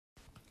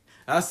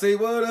I say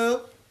what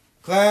up?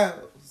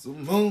 Clouds,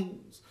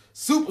 moons,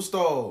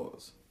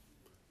 superstars.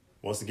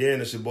 Once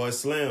again, it's your boy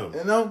Slim.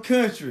 And I'm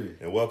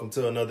Kuntry. And welcome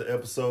to another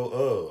episode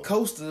of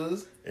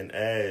Coasters and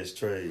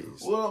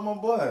Ashtrays. What up, my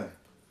boy?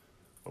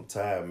 I'm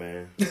tired,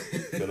 man.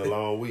 Been a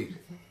long week.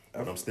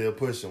 But I'm still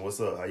pushing.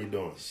 What's up? How you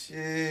doing?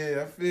 Shit,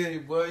 I feel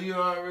you, boy. You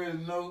already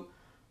know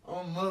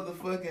I'm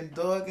motherfucking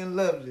dark and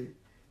lovely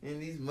in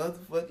these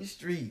motherfucking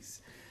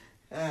streets.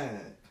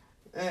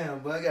 Damn,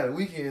 but I got a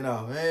weekend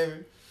off,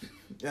 man.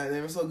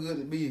 Goddamn, it's so good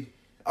to be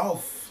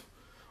off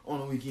on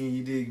the weekend,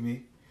 you dig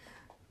me?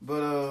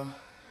 But,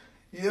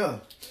 yeah.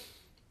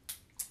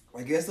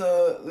 I guess,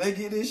 let's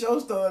get this show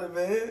started,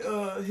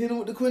 man. Hit him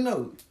with the quick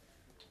note.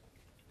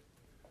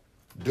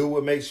 Do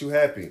what makes you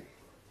happy,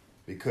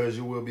 because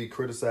you will be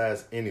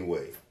criticized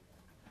anyway.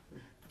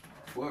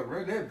 Boy,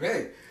 run that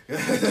back.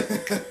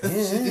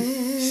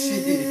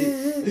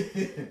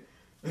 Shit.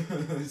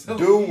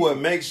 Do what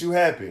makes you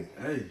happy,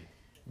 Hey.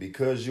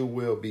 because you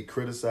will be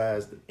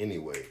criticized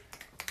anyway.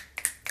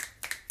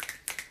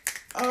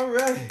 All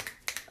right.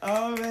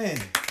 Oh, man.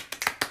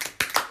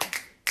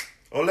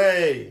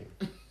 Olay!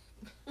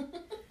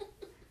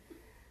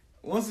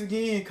 Once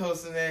again,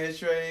 Coast and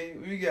Ashtray,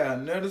 we got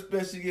another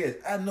special guest.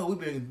 I know we've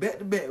been back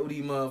to back with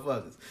these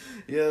motherfuckers.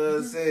 You know what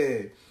I'm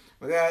saying?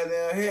 But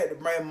goddamn, I had to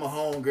bring my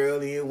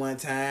homegirl in one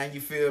time.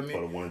 You feel me?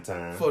 For the one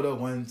time. For the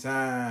one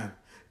time.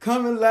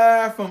 Coming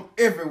live from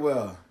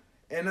everywhere.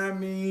 And I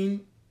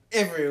mean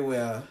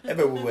everywhere.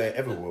 Everywhere.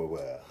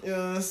 You know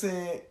what I'm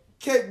saying?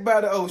 Cake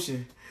by the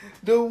ocean.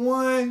 The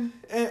one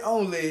and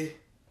only.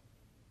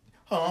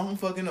 Hold on, I'm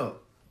fucking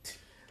up.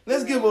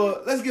 Let's give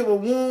a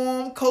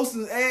warm Coast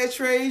and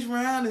Ashtrays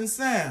round and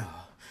sound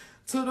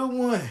to the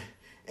one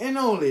and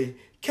only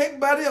Cake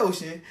by the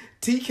Ocean,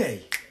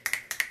 TK.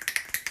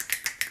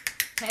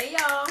 Hey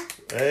y'all.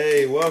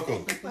 Hey,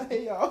 welcome.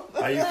 Hey y'all.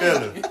 How you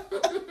feeling?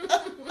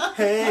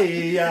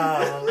 Hey,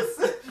 y'all.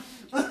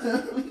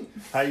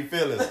 How you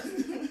feeling?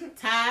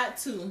 Tired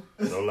too.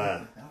 No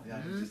lie.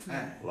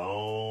 Mm-hmm.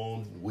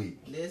 Long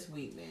week. This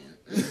week, man.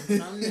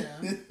 I'm there.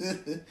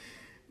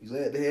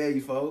 Glad to have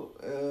you,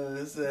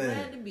 folks.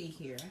 Glad to be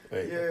here.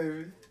 Hey,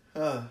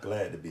 Yeah.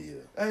 glad to be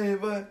here. Hey,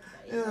 but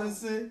you know what I'm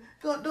saying?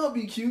 Don't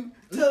be cute.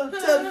 Tell the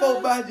folk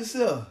about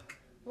yourself.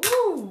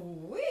 Ooh,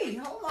 wait,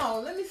 hold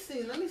on. Let me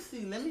see.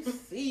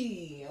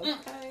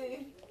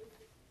 Okay.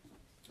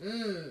 I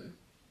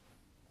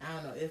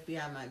don't know.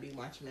 FBI might be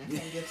watching me. I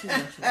can't get too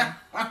much now.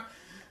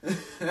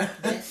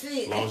 That's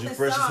it. As long as you That's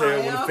fresh as all,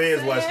 hell when the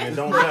feds watching it,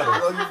 don't matter.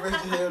 As long as you fresh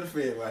as hell, the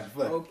fed watch.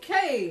 Fuck.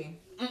 Okay.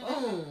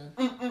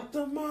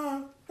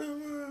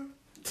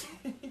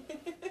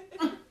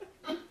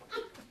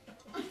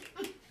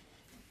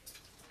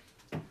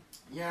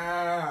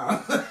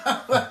 Yeah.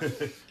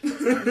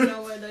 You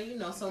know what though? You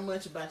know so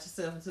much about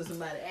yourself until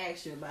somebody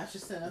asks you about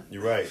yourself.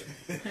 You're right.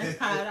 That's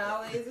how it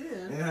always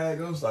is. Yeah, how it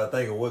goes. So I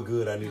think of what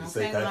good I need to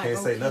say. 'Cause I like, can't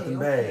say nothing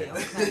bad.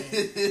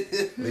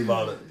 Okay. Leave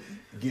all the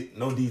get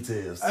no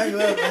details. I ain't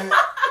love, man.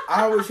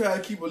 I always try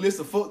to keep a list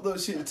of fucked up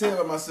shit to tell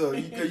about myself,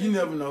 because you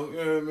never know. You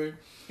know what I mean?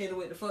 Hit it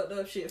with the fucked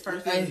up shit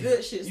first. Hey, The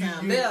good shit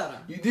sound better.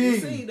 You dig? You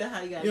see that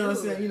how you got. You know what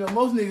I'm saying? You know,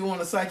 most niggas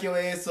want to psych your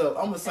ass up.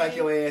 I'm gonna psych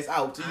your ass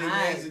out. You know what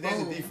I mean? That's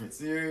the difference.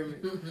 You hear me?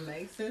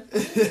 Makes sense.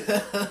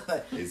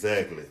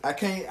 Exactly. I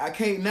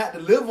can't not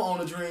deliver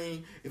on a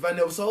dream if I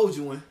never sold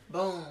you one.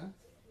 Boom.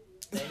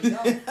 There you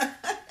go.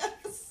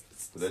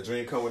 Does that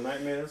dream come with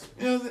nightmares?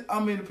 You know what I'm saying? I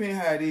mean, depending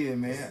how it is,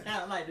 man.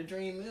 Sound like the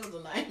dream is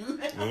a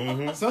nightmare.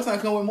 Mm-hmm.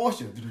 Sometimes come with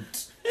moisture.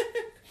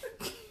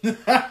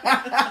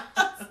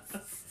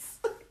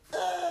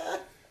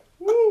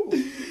 Woo.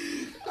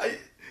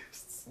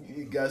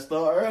 You gotta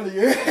start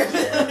earlier.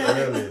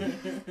 Early.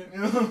 You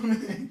know what I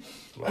mean?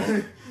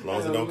 As long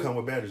as it don't come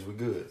with batteries, we're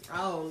good.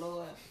 Oh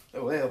Lord.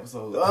 That was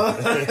episode. Nah,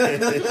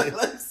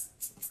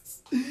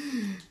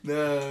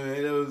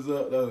 man, that was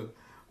up though.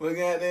 But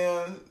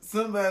goddamn,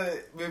 somebody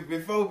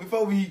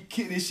before we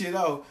kick this shit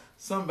off,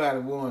 somebody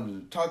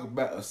wanted to talk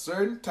about a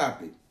certain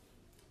topic.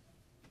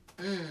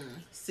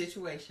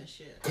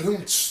 Situationship.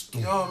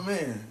 You know what I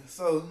mean?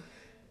 So,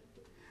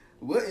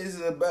 what is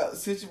it about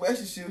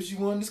situationships you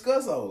want to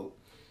discuss on?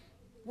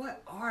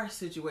 What are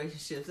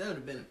situationships? That would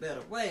have been a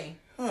better way.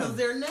 Because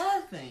they're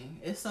nothing.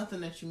 It's something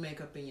that you make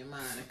up in your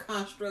mind. A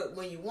construct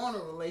when you want a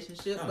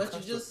relationship, but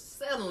you're just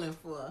settling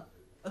for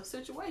a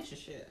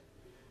situationship.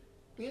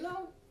 You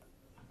know?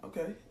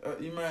 Okay.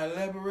 You might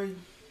elaborate?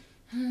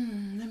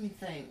 Let me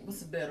think.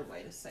 What's a better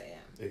way to say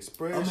it?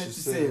 Express I meant to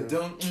say it.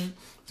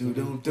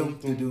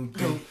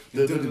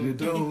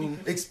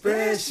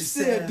 Express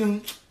yourself.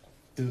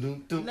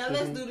 Now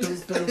let's do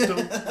this.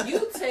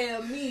 You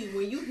tell me,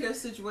 when you hear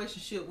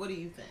situationship, what do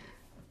you think?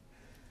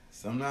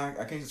 Something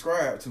I can't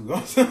describe to.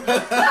 What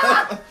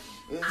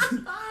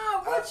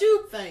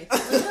you think?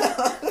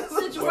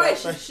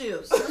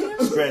 Situationships.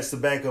 Scratch the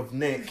back of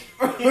neck.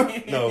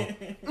 No.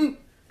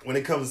 When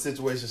it comes to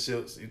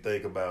situationships, you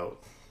think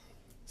about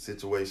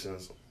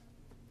situations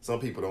some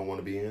people don't want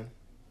to be in.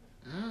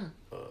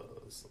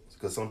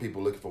 Because some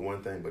people looking for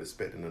one thing but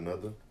expecting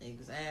another.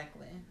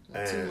 Exactly.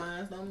 Well, two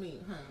minds don't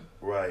meet, huh?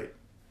 Right.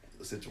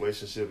 a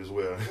situationship is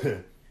where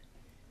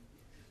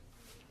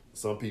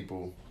some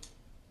people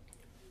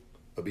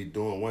will be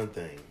doing one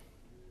thing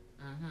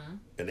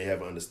and they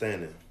have an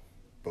understanding,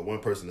 but one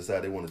person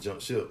decide they want to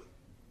jump ship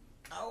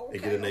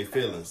and get in their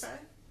feelings. Okay.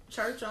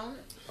 Church on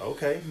it.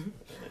 Okay.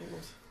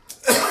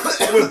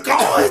 We're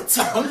going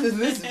to. I'm just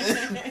listening.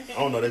 I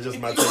don't know, that's just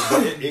my take.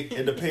 But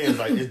it depends.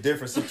 Like, it's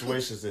different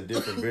situations and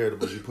different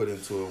variables you put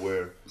into it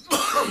where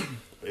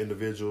an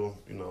individual,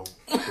 you know,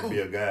 could be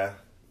a guy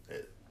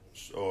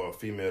or a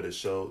female that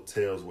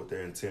tells what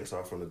their intents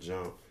are from the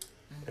jump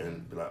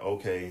and be like,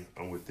 okay,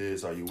 I'm with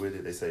this. Are you with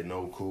it? They say,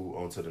 no, cool,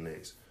 on to the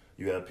next.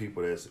 You have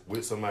people that's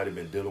with somebody,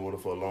 been dealing with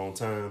it for a long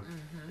time,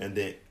 and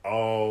then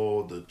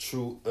all the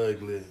true,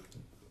 ugly,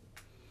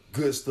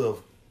 good stuff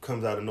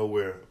comes out of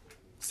nowhere.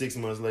 6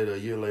 months later, a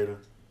year later,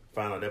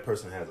 find out that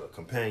person has a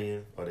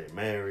companion, or they're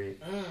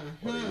married,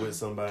 or they with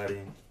somebody.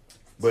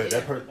 But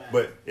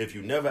but if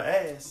you never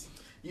ask,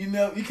 you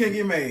can't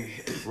get mad.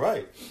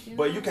 Right.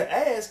 But you can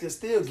ask and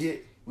still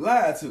get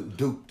lied to,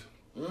 duped,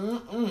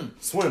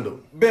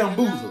 swindled,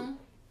 bamboozled,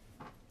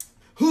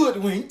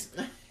 hoodwinked,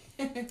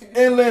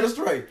 and led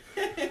astray.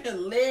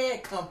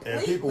 Led completely.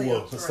 And people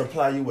will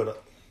supply you with a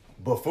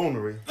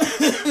buffoonery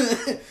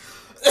and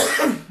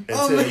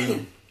tell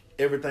you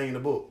everything in the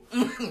book.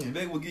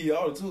 They will give you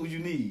all the tools you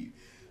need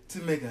to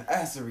make an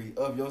assery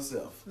of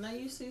yourself. Now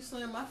you see,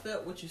 Slim, I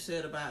felt what you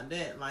said about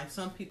that. Like,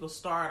 some people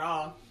start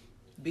off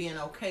being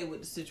okay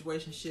with the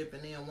situationship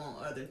and then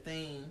want other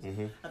things.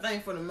 I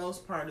think for the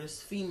most part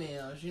it's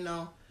females, you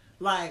know.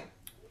 Like,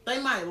 they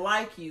might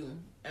like you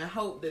and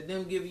hope that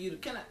them giving you the...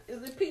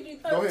 Is it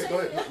PG-13? Go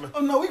ahead.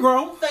 Oh, no, we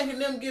grown. Thinking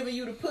them giving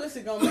you the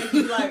pussy gonna make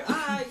you like,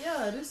 alright,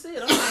 yeah, this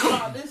it. I'm gonna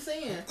lock this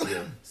in.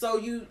 Yeah. So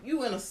you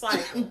in a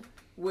cycle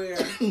where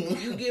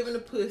you giving the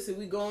pussy,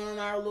 we going on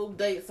our little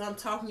dates, I'm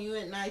talking to you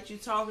at night, you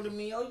talking to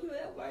me, oh, you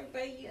at work,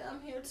 baby, yeah,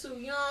 I'm here too,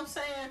 you know what I'm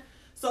saying?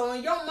 So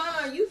in your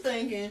mind, you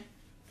thinking,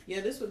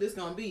 yeah, this what this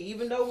gonna be.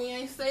 Even though we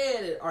ain't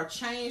said it or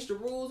changed the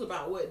rules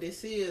about what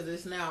this is,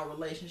 it's now a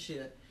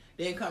relationship.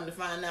 Then come to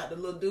find out the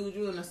little dude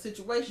you in a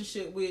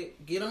situationship with,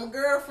 get him a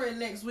girlfriend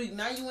next week,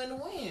 now you in the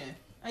wind,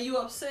 and you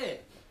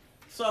upset.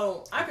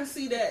 So I can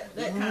see that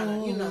kind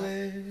of, you know,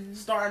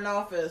 starting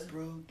off as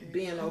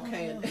being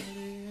okay.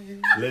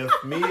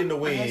 Left me in the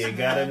wind,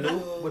 got a new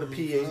with a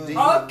PhD.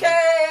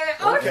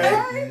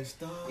 Okay.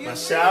 My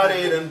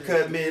shawty done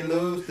cut me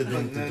loose.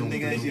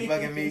 Nigga, she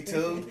fucking me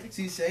too.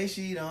 She say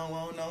she don't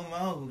want no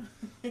more.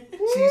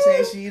 She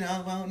say she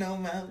don't want no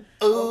more.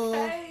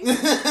 Okay. You know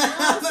what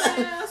I'm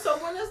saying? So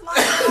when it's like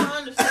that, I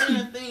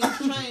understand things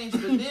change,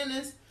 but then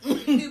it's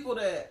people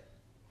that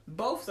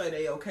both say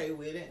they okay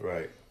with it.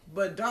 Right.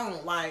 But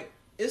don't, like,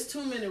 it's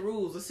too many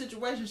rules. A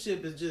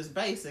situationship is just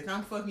basic.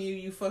 I'm fucking you,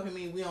 you fucking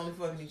me, we only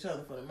fucking each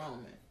other for the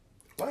moment.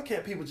 Why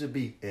can't people just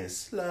be in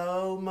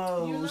slow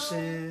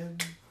motion?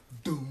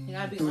 You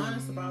gotta be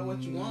honest about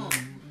what you want.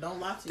 Don't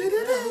lie to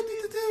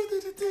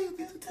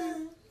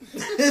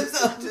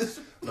yourself.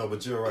 No,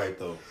 but you're right,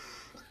 though.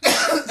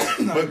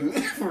 but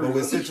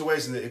with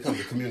situations, it comes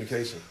to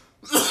communication.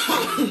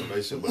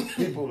 But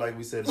people, like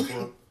we said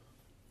before,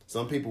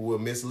 some people will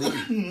mislead.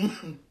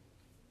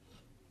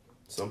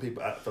 I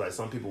feel like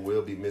some people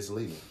will be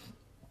misleading.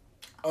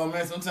 Oh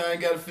man, sometimes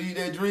you gotta feed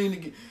that dream to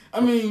get.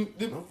 I mean,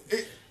 you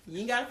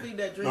ain't gotta feed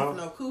that dream for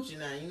no coochie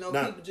now. You know,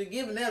 people just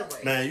giving that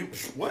away. Man,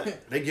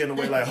 what? They giving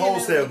away like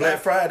wholesale Black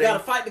Friday. Gotta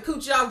fight the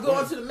coochie off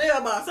going to the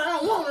mailbox. I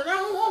don't want it.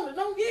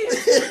 Don't get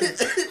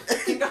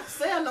it. You gotta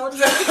sell no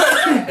drink.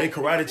 They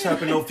karate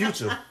chopping no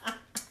future.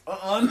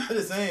 I'm not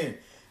saying.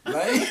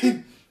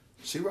 Like,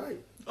 she right.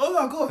 Oh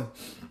no, go ahead.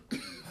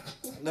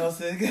 No, I'm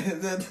saying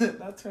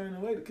not turning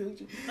away the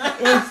coochie.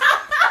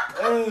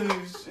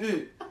 Oh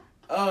shit.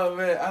 Oh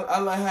man, I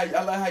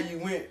like how you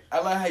went. I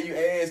like how you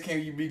asked,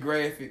 can you be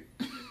graphic?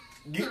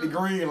 Get the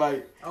green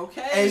light.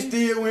 Okay. And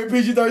still went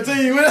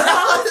PG-13. You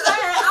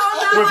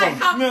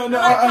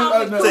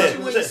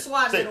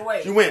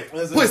went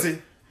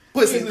pussy.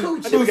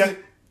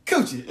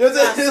 Coochie.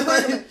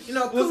 You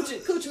know,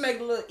 coochie make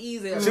it a little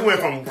easier. She went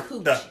from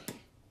coochie.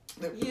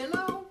 You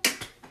know.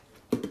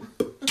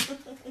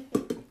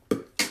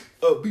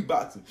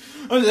 Beatboxing.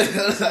 I'm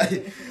just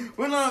like,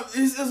 when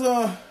it's just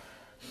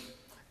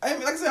I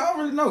mean, like I said, I don't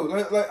really know.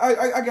 Like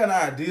I got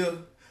an idea,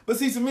 but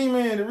see, to me,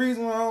 man, the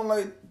reason why I don't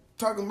like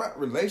talking about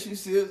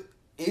relationships,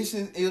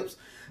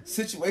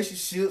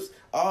 situationships,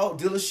 all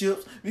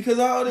dealerships, because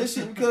all that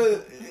shit,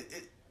 because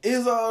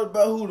it's all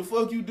about who the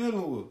fuck you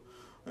dealing with.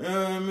 You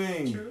know what I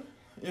mean? True.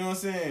 You know what I'm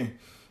saying?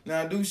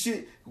 Now, do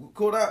shit.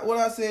 What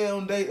I said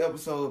on date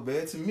episode,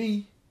 man. To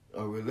me,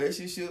 a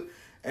relationship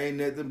ain't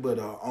nothing but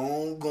an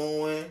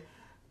ongoing,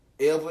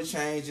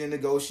 ever-changing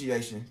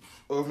negotiation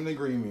of an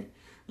agreement.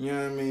 You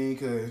know what I mean?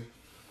 Because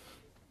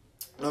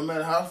no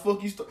matter how the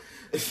fuck you start,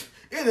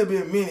 it'll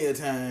been many a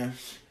time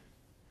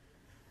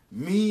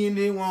me and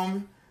this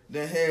woman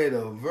that had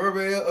a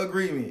verbal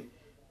agreement.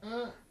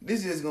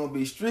 This is going to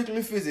be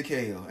strictly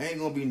physical. Ain't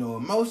going to be no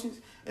emotions.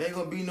 Ain't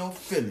going to be no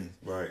feelings.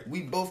 Right.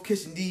 We both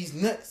catching these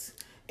nuts.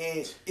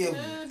 And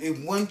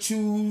if one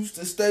choose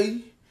to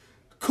stay,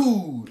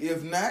 cool.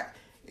 If not,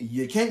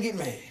 you can't get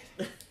mad.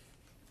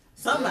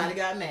 Somebody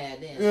got mad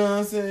then. You know what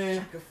I'm saying?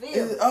 I can feel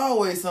It's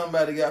always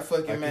somebody got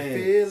fucking mad.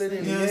 Feel it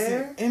in You know the what I'm saying?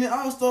 air. And it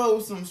all started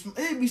with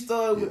it be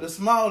started with the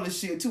smallest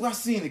shit too. I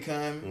seen it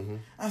coming. Mm-hmm.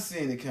 I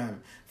seen it coming.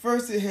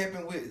 First it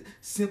happened with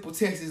simple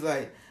texts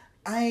like,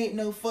 I ain't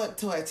no fuck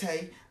toy,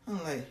 Tay.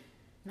 I'm like,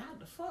 not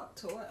the fuck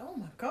toy. Oh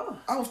my god.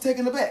 I was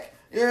taken aback.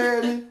 You know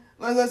what I mean?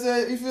 Like I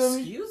said, you feel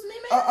me? Excuse me,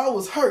 man. I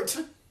was hurt.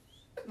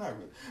 Not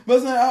really.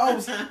 But I'm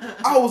saying,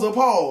 I was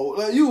appalled.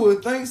 Like you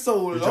would think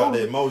so. You dropped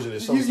the emoji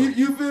and show something.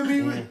 You feel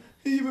me?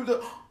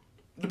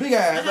 The big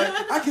eyes.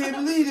 Like, I can't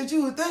believe that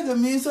you would think of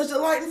me in such a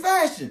light and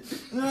fashion.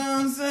 You know what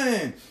I'm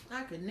saying?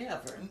 I could never.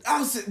 I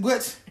was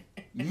what?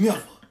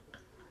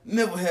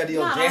 Never had the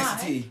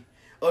audacity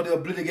or the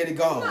obligated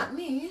gall. Not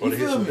me. Or You the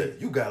feel history me?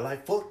 that you got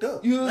like fucked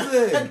up. You know what I'm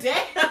saying?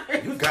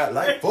 Damn. You got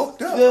like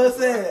fucked up. You know what I'm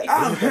saying?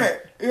 I'm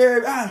hurt. Yeah,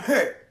 I'm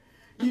hurt.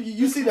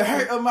 You see the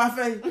hurt of my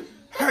face?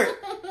 Hurt.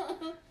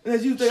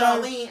 That you think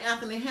Charlene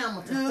Anthony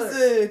Hamilton. You know what I'm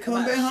saying? Come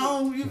About back shit.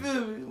 home, you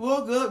feel me?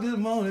 Woke up this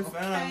morning, Okay.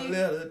 found a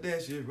letter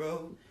that she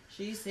wrote.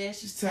 She said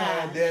she's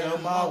Tired that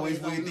I'm always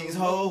with these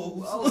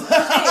hoes. Oh, shit,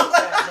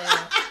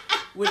 goddamn.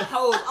 With the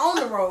hoes on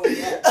the road.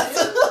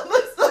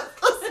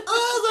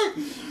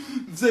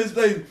 Just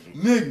like,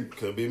 nigga.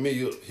 Could be me.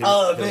 Him,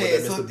 Oh, him man,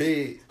 with that so- Mr.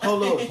 Big.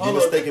 Hold up, You hold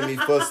up. mistaking me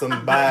for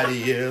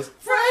somebody else.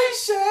 Frank,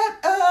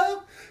 shut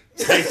up.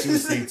 Can't you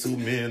see two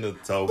men are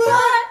talking? But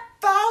I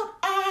thought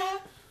I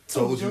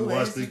Told you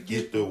once to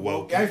get the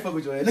walk. I ain't fuck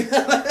with your ass.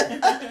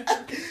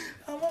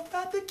 I'm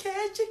about to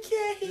catch a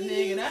case.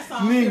 Nigga, that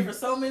song fit for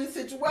so many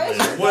situations.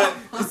 What?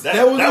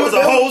 That was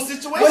a whole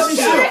situation. What's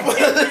your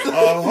shit?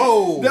 A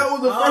whole. That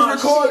was the Oh,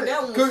 first recording. shit,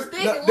 that one was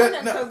sticking, wasn't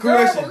it? 'Cause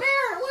Correction. girl was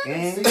married,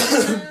 wasn't it?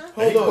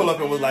 And he Hold pull up.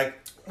 up and was like,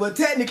 But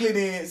technically,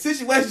 then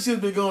situationships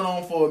been going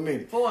on for a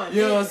minute. For a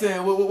You know what I'm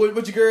minute. saying?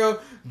 What your girl?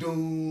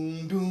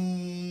 Doom,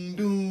 doom,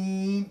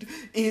 doom.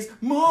 It's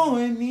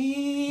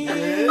morning.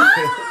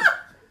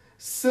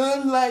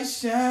 Sunlight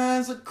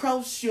shines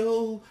across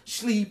your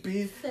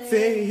sleeping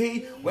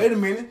face. Wait a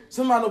minute.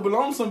 Somebody don't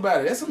belong to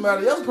somebody. That's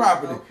somebody else's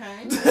property.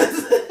 Okay.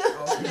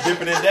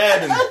 dipping and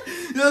dabbing.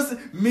 You know what I'm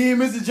saying? Me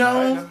and Mr.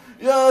 Jones.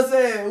 You know what I'm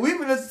saying? We've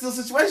been in this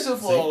situation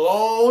for a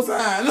long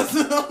time. That's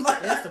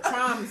the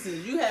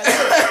promises. You have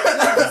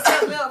to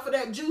set me up for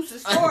that juicy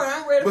story.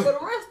 I'm ready for the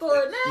rest of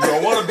it You now.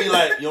 don't want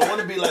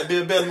to be like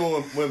Bill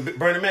Bellamy when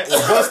Bernie Mac when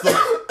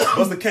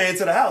Buster came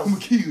to the house. I'm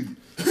gonna kill you.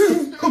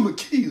 I'm gonna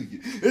kill you.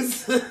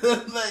 It's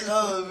like,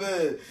 oh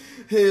man,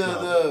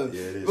 hell no.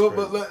 Yeah, it is but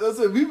crazy. like I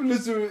said, we've been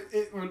listening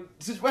to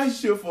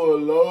situation for a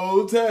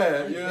long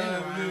time. You've You know been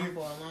what I around mean? for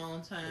a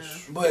long time.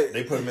 But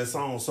They put him in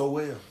songs so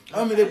well.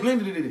 I mean, they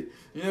blended it.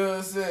 You know what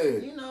I'm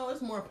saying? You know,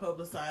 it's more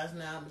publicized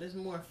now, but there's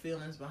more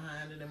feelings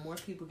behind it, and more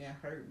people get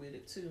hurt with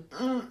it too.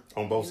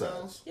 On both You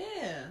know? sides.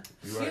 Yeah.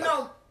 You're right. You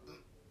know,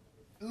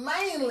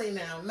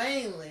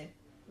 mainly,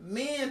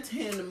 men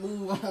tend to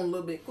move on a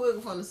little bit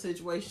quicker from the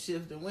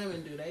situationship than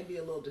women do. They be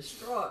a little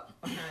distraught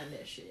behind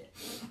that shit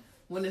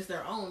when it's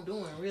their own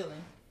doing, really.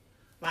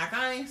 Like,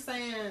 I ain't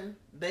saying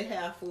they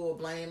have full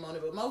blame on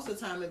it, but most of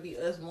the time it be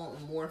us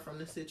wanting more from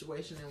the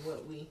situation than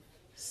what we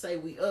say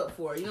we up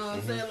for. You know what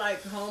I'm saying?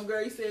 Like,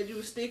 homegirl, you said you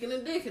was sticking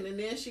and dicking, and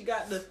then she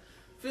got the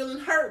feeling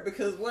hurt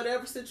because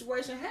whatever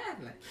situation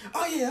happened.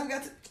 Oh yeah, I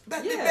got to Get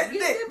back to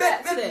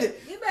that.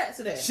 Get back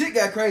to that. Shit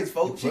got crazy,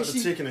 folks. You put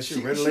the chicken and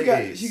shit ready to she lay got,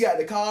 eggs. she got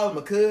to call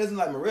my cousin,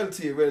 like my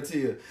relative.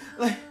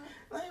 Like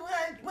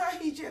why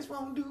he just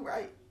won't do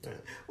right? Yeah.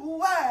 Oh,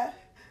 Why?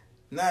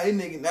 Now this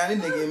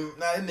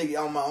nigga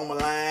on my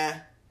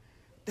line.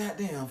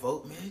 Goddamn,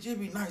 folk, man, just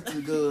be nice to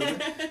the girl,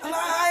 man.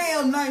 I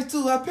am nice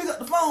too. I pick up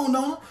the phone,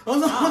 don't I?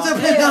 I'm just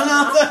picking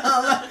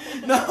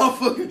up. No,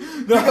 fucking,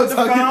 no, Pick up the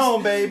talking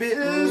phone, baby.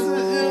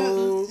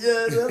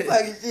 Yeah, I'm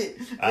talking shit.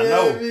 I You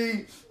know. what I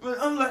mean? But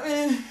I'm like,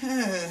 man.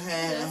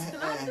 What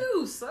can I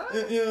do,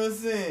 sir? You know what I'm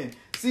saying?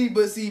 See,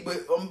 but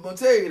I'm gonna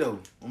tell you though.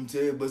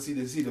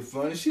 See the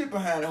funny shit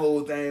behind the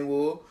whole thing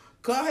was,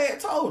 cause I had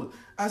told her.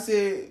 I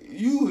said,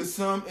 you is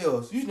something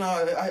else. You know,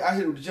 I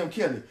hit it with Jim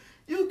Kelly.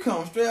 You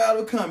come straight out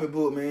of a comic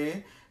book,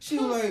 man. She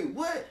was like,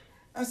 what?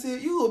 I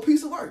said, you a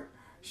piece of work.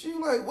 She was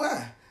like,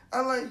 why?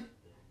 I like,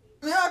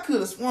 man, I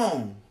could have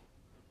sworn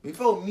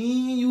before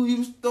me and you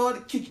even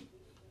started kicking.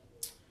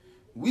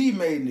 We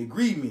made an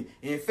agreement.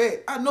 In fact,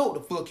 I know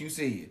what the fuck you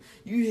said.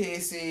 You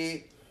had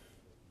said,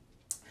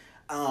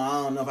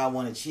 I don't know if I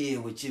want to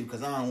chill with you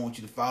because I don't want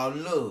you to fall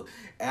in love.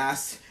 And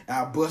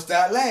I bust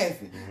out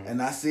laughing.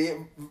 And I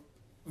said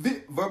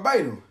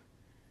verbatim,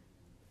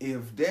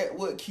 if that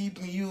what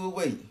keeping you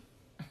awake,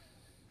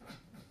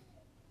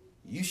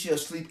 you shall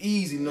sleep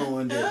easy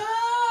knowing that.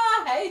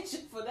 I hate you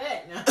for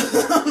that now.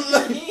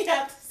 You ain't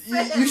have to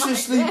say You it should like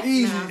sleep that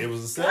easy. now. It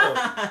was a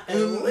setup.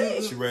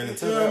 Golly. She ran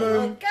into You know what I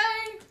that. mean?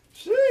 Okay.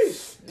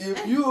 Sheesh.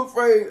 If you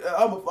afraid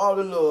I'm gonna fall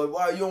in love,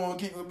 why you don't want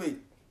to keep with me?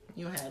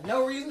 You had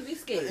no reason to be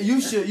scared.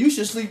 You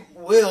should sleep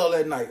well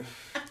at night,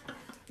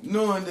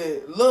 knowing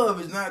that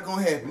love is not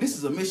gonna happen. This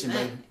is a mission,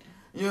 baby.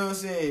 You know what I'm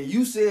saying?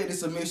 You said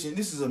it's a mission.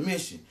 This is a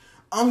mission.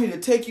 I'm here to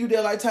take you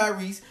there like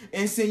Tyrese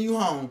and send you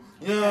home.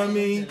 You know what I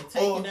mean?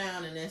 Take you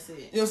down and that's it.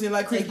 You know what I'm saying?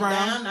 Like Chris Brown.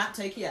 Take you down, not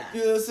take you out. You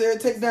know what I'm saying?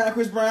 Take down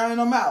Chris Brown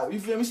and I'm out. You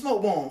feel me?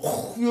 Smoke bomb.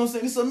 You know what I'm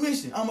saying? It's a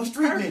mission. I'm a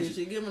street ninja.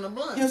 You give him a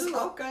blunt. You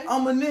know, okay.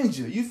 I'm a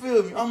ninja. You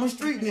feel me? I'm a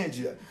street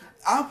ninja.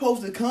 I'm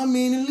supposed to come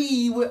in and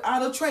leave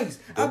without a trace.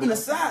 I've been a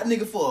side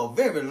nigga for a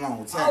very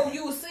long time.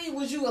 Oh,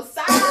 was you a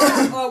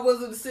side or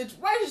was it a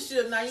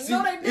situationship? Now you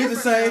know they different. It's the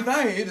same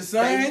thing. It's the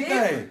same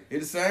thing.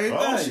 It's the same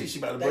thing. She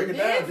about to break it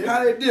down.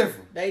 How they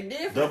different? They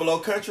different. Double O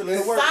country,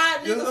 let's work.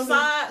 Side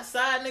nigga,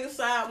 side nigga,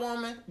 side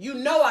woman. You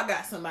know I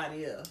got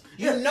somebody else.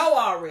 You know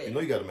already. You know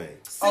you got a man.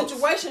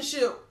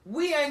 Situationship,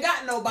 we ain't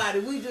got nobody.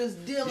 We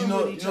just dealing with each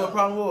other. You know what the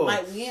problem was?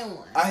 Like we in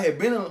one. I had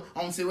been I'm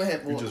gonna see what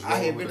happened. I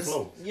had been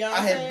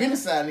a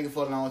side nigga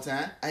for a long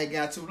time. I had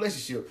got into a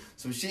relationship.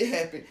 Some shit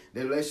happened.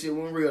 That relationship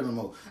wasn't real no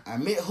more. I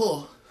met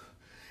her.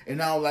 And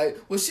I was like,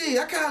 well, shit,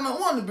 I kind of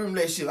want to be in a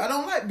relationship. I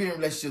don't like being in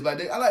relationships like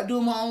that. I like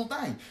doing my own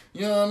thing.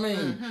 You know what I mean?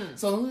 Mm-hmm.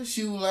 So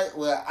she was like,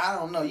 well, I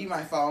don't know. You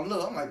might fall in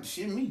love. I'm like,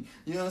 shit, me.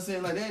 You know what I'm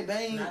saying? Like, they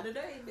ain't. Not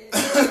today,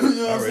 bitch. You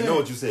know I already know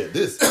what you said.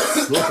 This.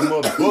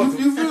 Motherfucker.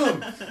 You feel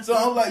me? So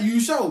I'm like, you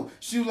show.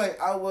 She was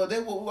like, I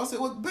said,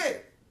 well,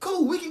 bet.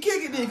 Cool, we can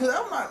kick it then. Because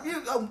I'm not,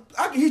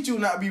 I can hit you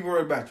and not be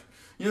worried about you.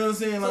 You know what I'm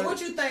saying? So like,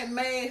 what you think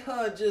made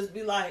her just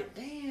be like,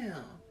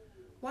 damn,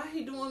 why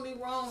he doing me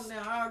wrong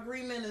now? Our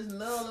agreement is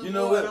null and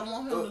void. I don't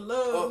want him to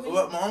love me.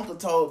 What my uncle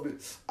told me,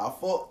 I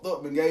fucked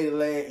up and gave the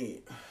last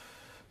inch.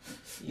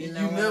 You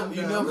never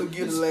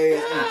get the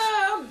last inch.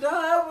 I'm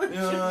done with you.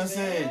 You know what I'm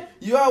saying?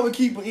 You always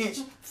keep an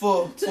inch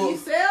for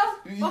yourself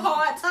for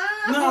hard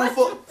times. No,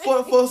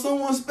 for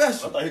someone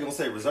special. I thought he was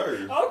gonna say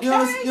reserve. Okay. You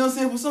know what I'm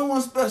saying? For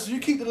someone special, you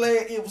keep the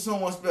last inch for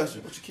someone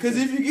special. Because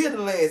if you get the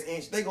last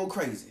inch, they go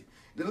crazy.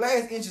 The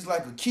last inch is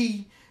like a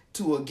key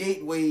to a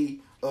gateway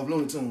of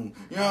Looney Tunes.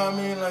 You know what I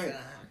mean? Like, you know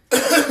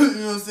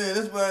what I'm saying?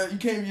 That's why you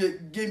can't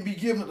be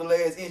giving the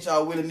last inch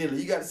all willy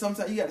nilly.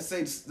 Sometimes you got to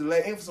say the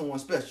last inch for someone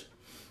special.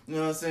 You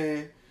know what I'm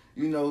saying?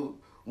 You know,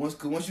 once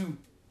you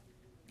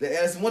the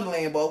Alice in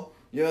Wonderland, bro.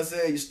 You know what I'm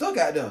saying? You're stuck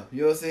out there.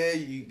 You know what I'm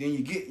saying? Then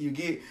you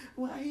get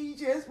why he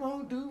just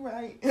won't do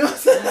right. You know what I'm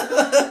saying?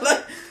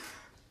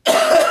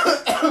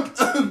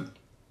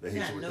 You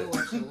gotta know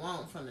what you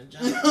want from the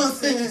jump. You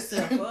set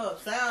yourself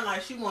up. Sound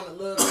like she want to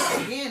love at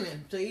the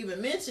beginning to even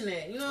mention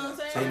it. You know what I'm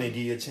saying? So they give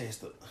you a chance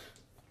to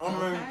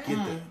get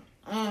there.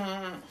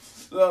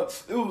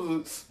 It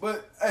was,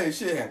 but hey,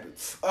 shit happened.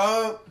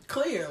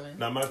 Clearly.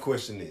 Now my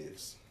question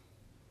is,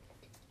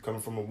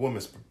 coming from a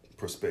woman's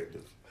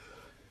perspective,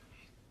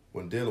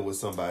 when dealing with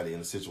somebody in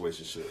a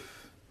situationship,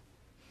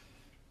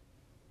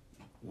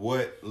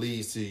 what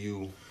leads to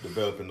you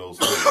developing those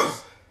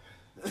feelings?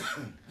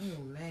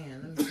 Oh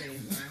man, let me tell you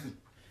something.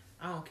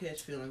 I don't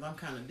catch feelings. I'm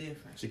kind of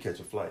different. She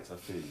catching flights. I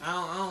feel you.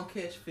 I don't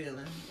catch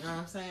feelings. You know what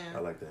I'm saying? I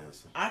like the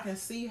answer. I can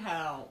see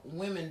how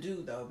women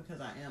do though,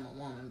 because I am a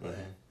woman, but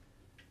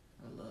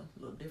I'm a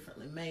little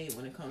differently made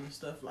when it comes to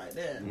stuff like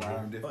that.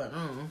 Mm-hmm. But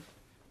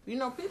you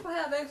know, people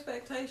have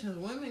expectations.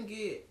 Women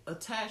get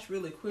attached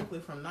really quickly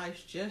from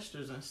nice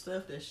gestures and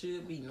stuff that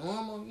should be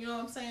normal. You know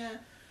what I'm saying?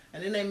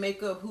 And then they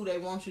make up who they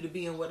want you to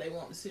be and what they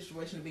want the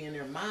situation to be in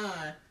their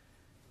mind.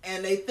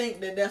 And they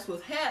think that that's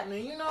what's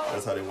happening, you know?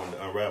 That's how they want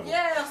to unravel.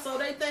 Yeah, so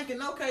they thinking,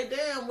 okay,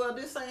 damn, well,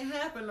 this ain't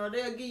happening. Or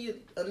they'll give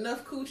you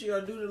enough coochie or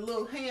do the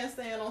little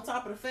handstand on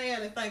top of the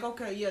fan and think,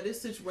 okay, yeah,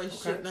 this situation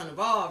shit done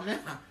evolved now.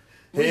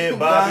 Head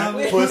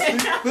bobbing, pussy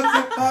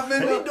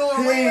popping, we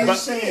doing real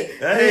shit.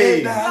 Hey,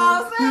 you know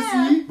what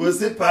I'm saying?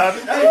 Pussy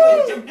popping.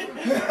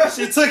 Hey.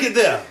 She took it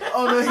there.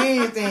 On the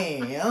hand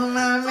thing. On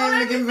my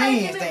man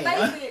thing.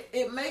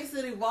 It makes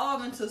it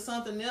evolve into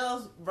something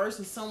else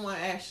versus someone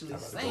actually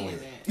saying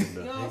that.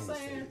 You know what I'm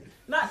saying?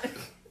 Not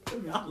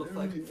y'all are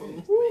fucking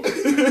fools.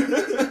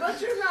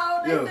 But you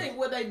know, they think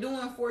what they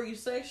doing for you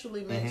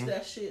sexually makes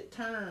that shit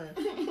turn.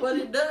 But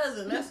it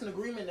doesn't. That's an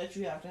agreement that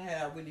you have to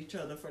have with each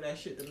other for that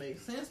shit to make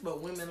sense.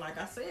 But women, like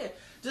I said,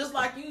 just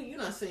like you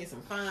done seen some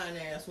fine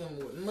ass women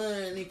with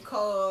money,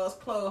 cars,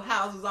 clothes,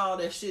 houses, all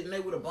that shit, and they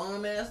with a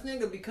bum ass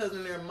nigga because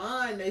in their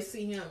mind they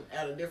see him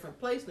at a different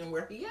place than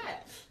where he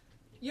at.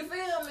 You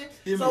feel me?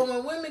 So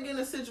when women get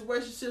in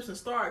situationships and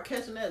start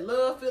catching that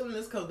love feeling,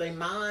 it's because they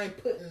mind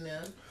putting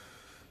them.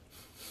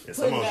 And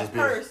putting that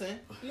person,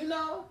 you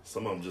know.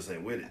 Some of them just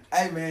ain't with it.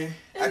 Hey man,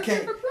 it's I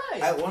can't.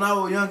 When I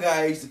was younger,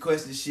 I used to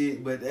question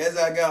shit, but as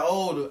I got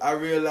older, I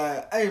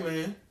realized, hey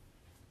man,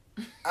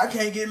 I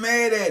can't get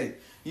mad at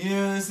it. You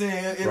know what I'm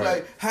saying? It's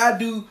like,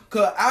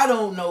 cause I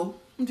don't know.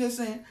 I'm just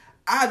saying,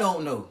 I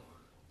don't know.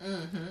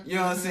 You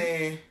know what I'm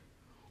saying?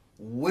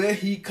 Where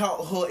he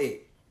caught her at,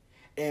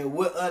 and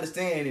what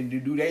understanding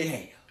do they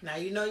have? Now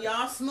you know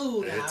y'all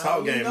smooth. Yeah, now.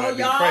 talk game you know might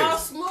be y'all crazy.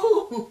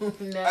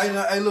 Smooth. Now.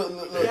 Hey, look.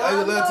 I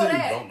would love to.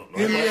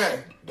 Hear me out.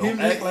 Don't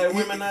act like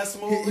women not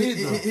smooth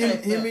either.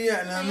 Hear me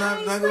out. Now I'm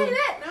not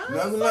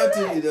gonna lie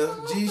to you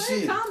though. G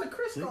shit.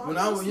 When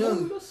I was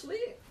young.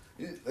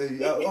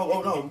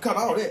 No, cut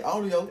all that.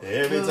 All of y'all.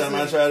 Every time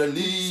I try to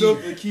leave,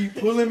 something keep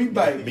pulling me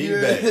back.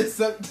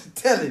 Something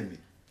telling me.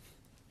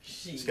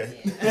 Shit. You know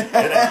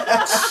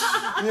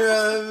what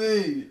I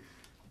mean?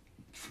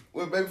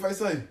 What Babyface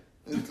say?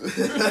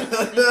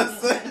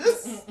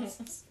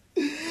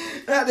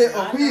 That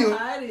that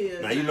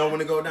appeal. Now you know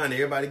when it go down,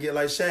 everybody get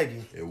like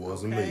Shaggy. It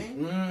wasn't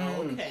me.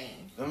 Okay.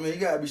 I mean, you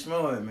gotta be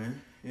smart,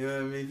 man. You know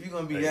what I mean? If you're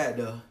gonna be out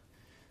there,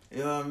 you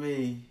know what I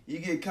mean? You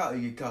get caught,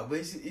 you get caught. But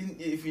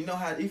if you know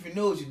if you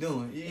know what you're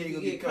doing, you ain't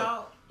gonna get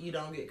caught. You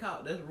don't get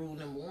caught. That's rule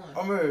number one.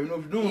 I mean, you know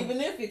what you're doing.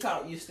 Even if you're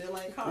caught, you still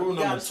ain't caught. Rule You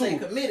gotta number stay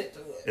 2. committed to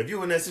it. If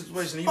you in that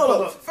situation, and you Hold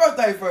pull up. up. First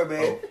thing first,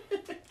 man.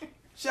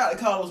 Shout out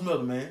to Carlos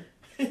Miller, man.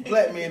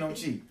 Black men don't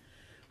cheat.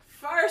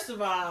 First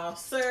of all,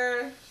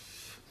 sir.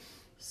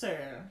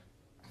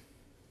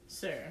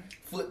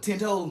 Foot 10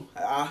 toes.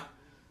 I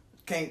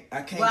can't.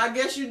 Well, I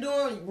guess you're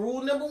doing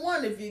rule number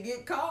 1. If you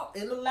get caught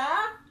in the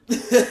lie, you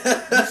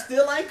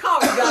still ain't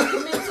caught. You gotta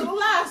commit to the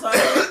lie. So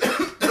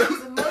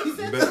it makes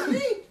sense to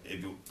me.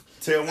 If you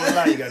tell one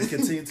lie, you gotta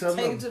continue telling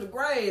Take them. it to the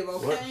grave,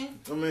 okay?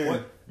 I mean,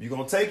 What? You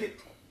gonna take it?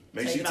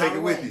 Make sure you it take all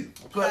it with the way. you.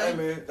 But hey,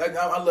 man,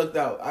 I lucked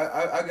out.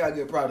 I got a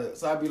good product,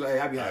 so I be like,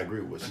 I be I high.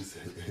 agree with what she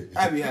said.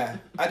 I be high.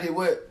 I did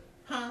what?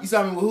 Huh? You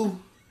saw me with who?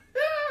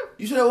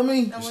 You shut up with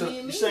me? That wasn't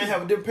even You me. shouldn't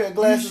have a different pair of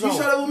glasses You on.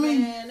 shut up with me?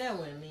 Man, that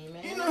wasn't me,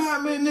 man. You know how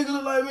many niggas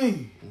look like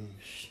me?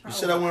 You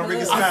should have won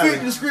Ricky I Smiley. fit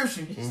the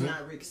description. It's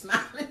not Ricky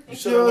Smiley. You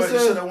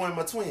should have won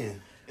my twin.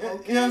 You know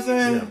what I'm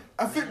saying? Yeah.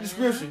 I fit the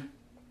description.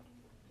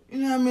 You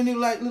know how many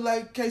look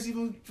like Casey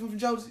from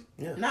Josie?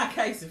 Yeah. Not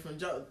Casey from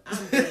Joe.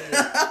 I'm dead.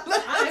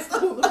 I ain't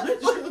fooling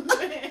with you,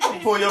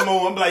 man. Pull your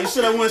move. I'm like, you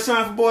should have won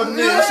Shine for Boys and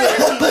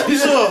Men. You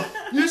sure?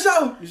 You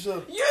sure? You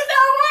sure? You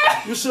know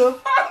what? You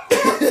sure?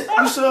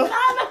 You sure?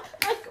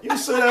 You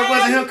sure that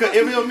wasn't him? Cause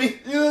it was me.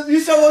 You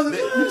sure wasn't?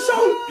 You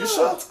sure? You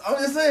sure? I'm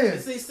just saying.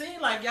 See,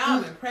 seem like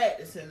y'all been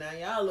practicing now.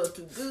 Y'all look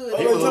too good.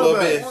 He was a little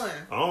about bit. One.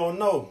 I don't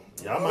know.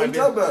 Y'all What might you be.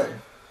 talking about?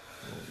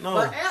 No.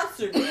 But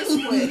answer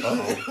this question.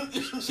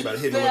 Uh-oh. She about to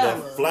hit me with that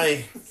Fellas.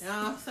 flame. You know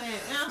what I'm saying?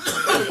 Answer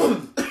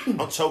this.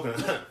 I'm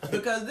choking.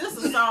 Because this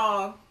will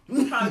solve,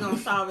 probably going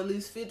to solve at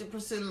least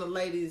 50% of the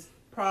ladies'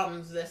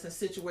 problems that's in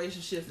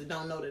situationships that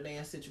don't know that they're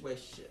in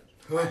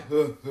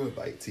situationships.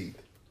 Bite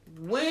teeth.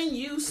 When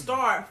you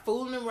start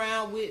fooling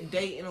around with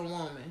dating a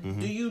woman,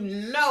 do you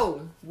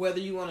know whether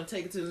you want to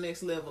take it to the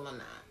next level or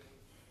not?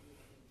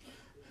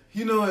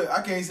 You know what?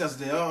 I can't sense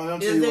that. I'm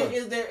tell you what.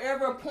 Is there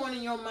ever a point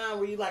in your mind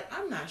where you're like,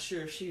 I'm not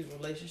sure if she's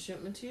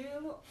relationship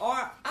material,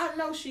 or I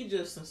know she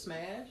just some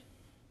smash?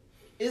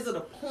 Is it a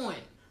point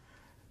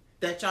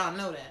that y'all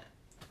know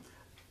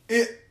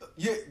that?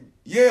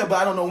 Yeah, but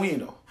I don't know when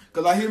though.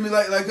 Cause like hear me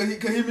like cause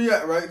hear me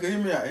out, right? Cause hear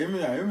me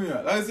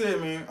out. Like I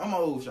said, man, I'm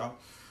old, y'all.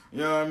 You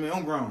know what I mean?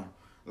 I'm grown.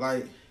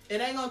 Like It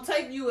ain't gonna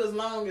take you as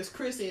long as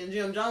Chrissy and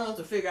Jim Jones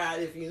to figure out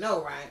if you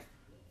know, right?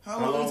 how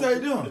long did it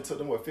take them? It took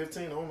them what,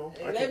 15? I don't know.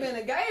 They've been in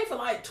the game for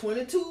like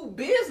 22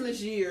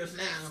 business years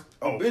now.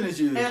 Oh, business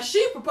years. And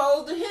she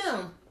proposed to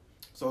him.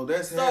 So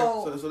that's So-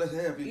 half. So that's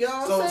half. You know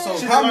what I'm saying?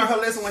 She how learned her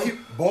lesson when he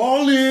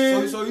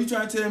balling. So you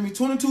trying to tell me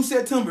 22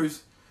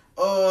 Septembers?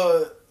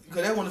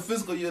 Cause that when the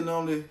physical year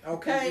normally.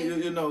 Okay.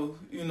 You know.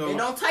 It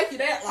don't take you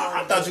that long.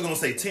 I thought you were gonna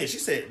say 10. She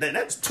said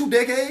that's 2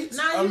 decades.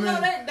 Now I you know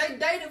mean- they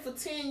dated for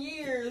 10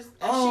 years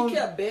and she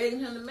kept begging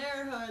him to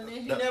marry her and then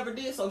he never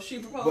did, so she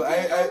proposed But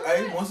to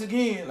him. I once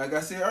again, like I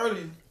said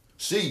earlier,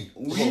 She.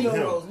 We proposed to don't-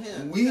 him. Proposed to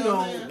him. we You know don't.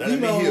 what I'm saying? That we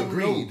mean he don't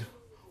agreed. know.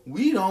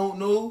 We don't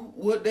know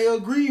what their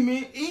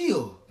agreement is.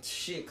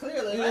 Shit,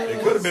 clearly. Yeah. Right?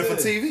 It could have been for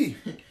TV.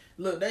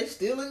 Look, they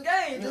still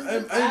engaged.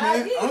 Hey,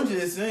 man, I'm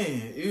just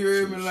saying. You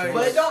heard me like.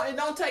 But it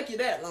don't take you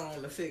that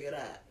long to figure it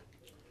out.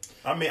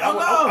 I mean, Oh,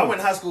 I no.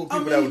 went to high school with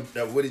people I mean-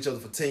 that were with each other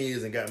for 10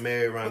 years and got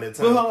married around that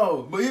But time.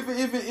 hold on. But if Some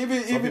it people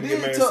get did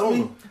married took sooner.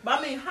 me, But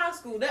I mean, high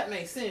school, that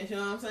makes sense, you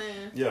know what I'm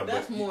saying? Yeah,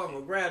 that's but- more of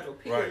a gradual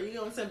period, Right. you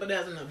know what I'm saying? But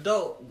as an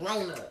adult,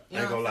 grown up, you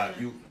I ain't know gonna what lie, I'm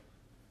saying? you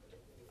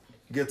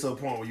get to a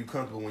point where you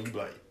comfortable when you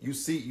like you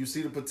see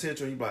the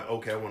potential and you like,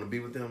 okay, I want to be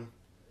with them.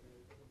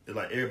 It's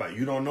like everybody,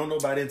 you don't know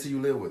nobody until you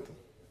live with them.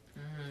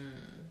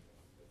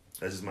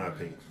 That's just my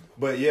opinion.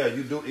 But yeah,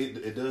 you do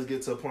it does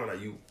get to a point like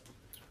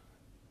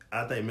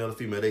I think male and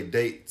female they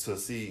date to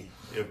see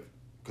if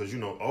because you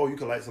know, you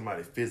can like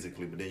somebody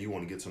physically, but then you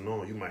want to get to know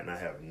them, you might not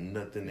have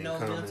nothing in No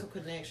common. mental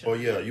connection. Or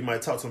yeah, you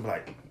might talk to them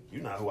like,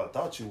 you're not who I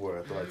thought you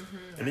were. Like,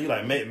 and then you're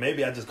like,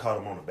 maybe I just caught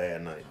him on a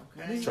bad night.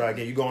 Okay. Try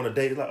again. You go on a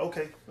date, it's like,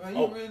 okay, Well,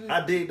 you really-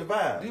 I dig the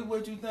vibe. do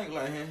what you think,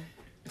 like, man.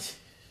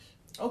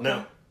 Okay.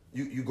 Now,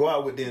 you go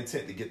out with the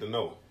intent to get to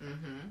know.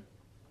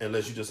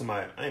 Unless you just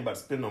somebody, I ain't about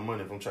to spend no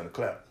money if I'm trying to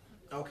clap.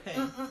 Okay.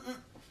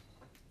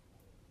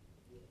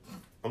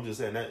 I'm just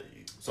saying that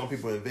some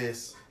people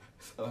invest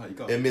How you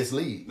call and it?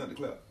 mislead. Not the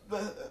clap.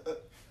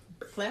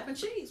 Clapping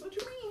cheese, what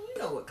you mean?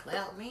 You know what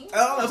clap means.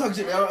 I'm not talking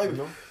shit, man. You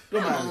know?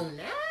 Don't Come mind me. on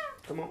now.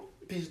 Come on,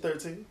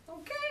 PG-13.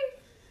 Okay.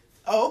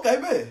 Oh, okay,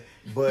 man.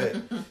 But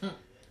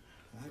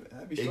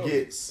I be it strong.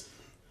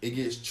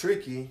 gets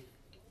tricky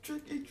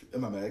tricky.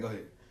 My bad. Go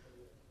ahead.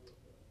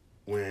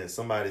 when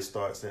somebody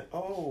starts saying,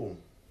 "Oh,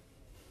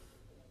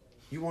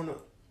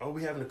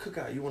 we having a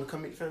cookout. You want to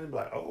come meet the family?" Be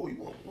like, you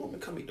want me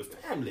to come meet the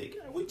family?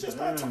 We just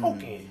start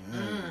talking.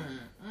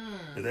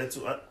 Is that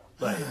too?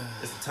 Like,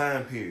 it's a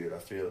time period, I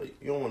feel. Like,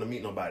 you don't want to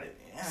meet nobody.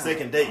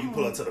 Second date, you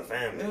pull up to the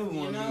family. I don't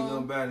want to meet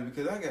nobody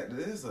because I got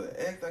this an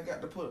act I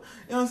got to put.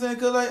 You know what I'm saying?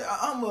 Because like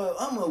I'm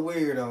a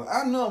weirdo.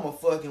 I know I'm a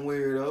fucking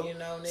weirdo. You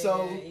know,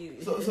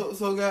 nigga,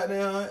 so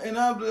goddamn, and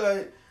I'll be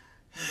like.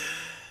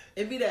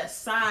 It be that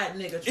side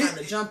nigga trying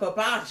to jump up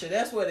out you.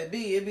 That's what it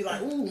be. It be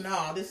like, ooh,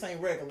 nah, this ain't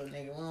regular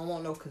nigga. We don't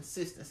want no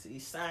consistency.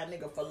 Side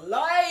nigga for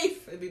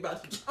life. It be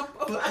about to jump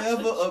up out you.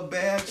 Forever a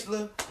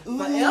bachelor. Ooh,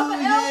 Forever,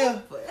 yeah.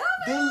 forever.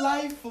 The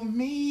life for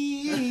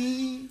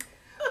me.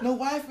 No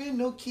wife and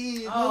no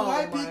kids. No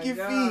white picket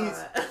fence.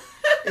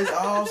 It's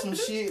all some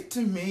shit to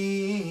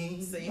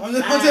me. See,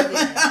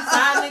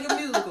 side nigga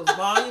musicals,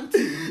 volume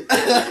 2.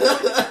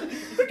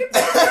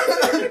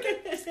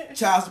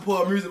 Child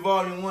Support Music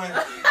Volume 1.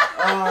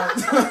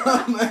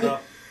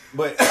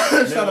 But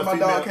shout out my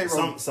dog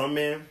K-Roll. Some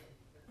men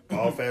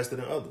all faster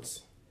than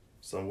others.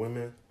 Some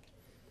women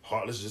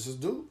heartless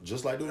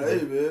just like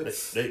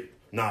dudes. They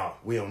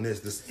we on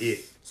this is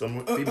it.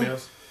 Some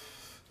females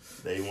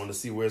they want to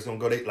see where it's gonna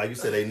go. They, like you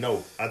said, they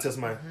know. I tell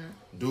somebody,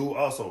 dude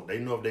also, they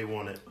know if they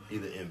want to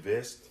either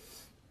invest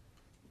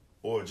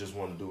or just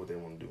want to do what they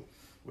want to do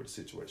with the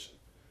situation.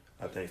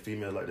 I think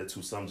females like that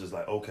too. Some just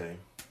like, okay,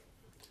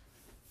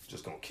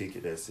 just gonna kick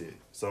it, that's it.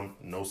 Some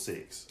no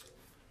sex.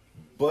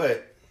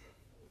 But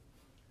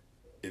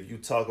if you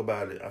talk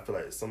about it, I feel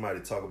like somebody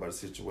talk about a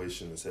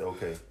situation and say,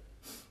 okay,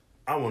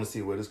 I want to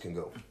see where this can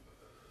go.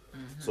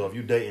 So if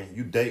you dating,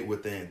 you date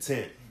with the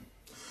intent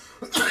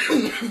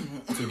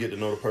to get to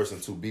know the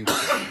person, to be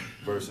with them,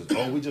 versus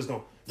we just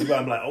gonna. You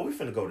gotta be like, we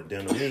finna go to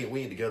dinner.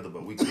 We ain't together,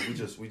 but we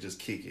just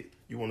kick it.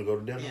 You want to go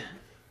to dinner? Yeah.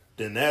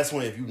 Then that's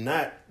when, if you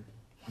not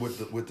with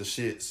the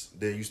shits,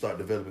 then you start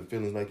developing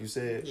feelings, like you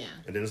said. Yeah.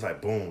 And then it's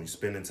like, boom, you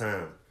spending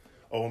time.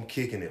 I'm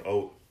kicking it.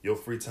 Your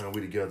free time,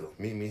 we together.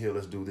 Meet me here.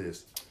 Let's do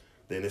this.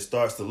 Then it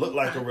starts to look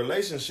like a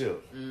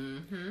relationship.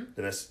 Then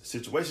that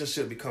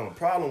situationship become a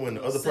problem when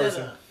the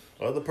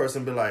other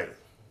person be like,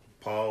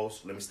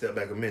 pause. Let me step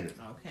back a minute.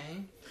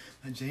 Okay.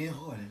 Jane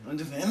Harden. I'm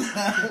just saying.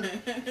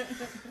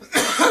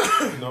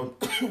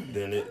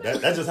 Then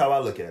that's just how I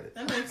look at it.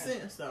 That makes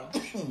sense, though.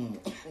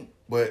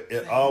 But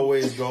it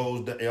always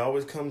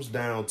comes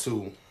down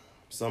to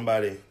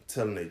somebody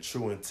telling their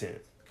true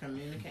intent.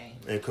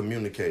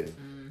 Communicating.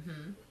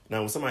 Now,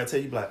 when somebody tell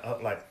you,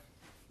 like,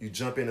 you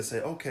jump in and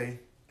say, okay,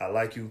 I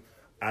like you.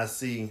 I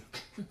see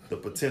the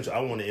potential. I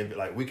want to,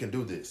 like, we can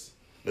do this.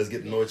 Let's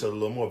get to know each other a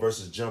little more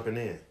versus jumping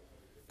in.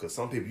 Because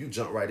some people, you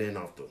jump right in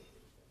off the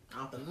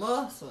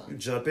muscle. You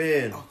jump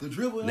in. Off the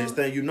dribble. Next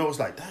thing you know, it's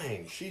like,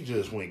 dang, she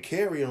just went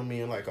carry on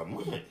me in like a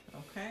month.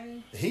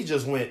 Okay. He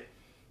just went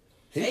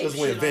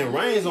Van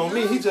Reigns on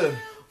me. He just,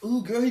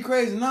 ooh, girl, he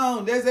crazy.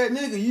 No, that's that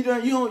nigga.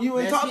 You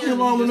ain't talked to him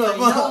long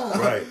enough.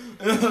 Right.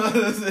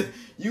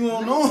 You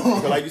don't know.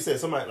 But like you said,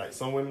 somebody, like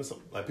some women,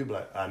 like people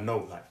like, I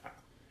know, like,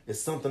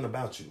 it's something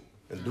about you.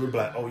 And the dude be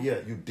like, oh yeah,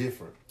 you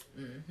different.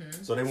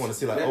 So they want to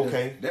see like,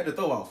 okay. That's the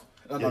throw off.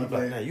 Yeah, you be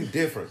like, nah, you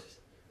different.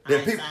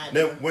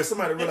 Then when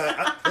somebody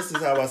realize, this is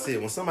how I see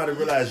it. When somebody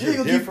realize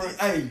you're different.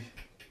 Hey,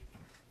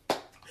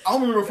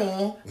 I'm in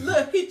reform.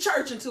 Look, he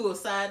churching to a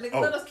side,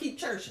 nigga. Let us keep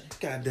churching.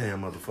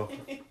 Goddamn,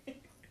 motherfucker.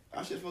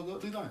 I should fuck up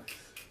 3 times.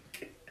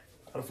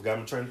 I done forgot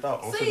my train of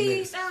thought. On to the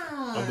next.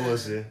 I'm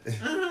bullshit.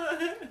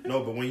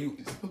 No, but when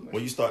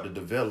you start to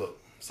develop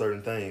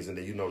certain things and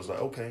then you notice like,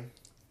 okay,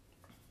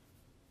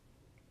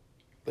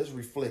 let's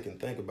reflect and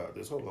think about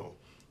this. Hold on.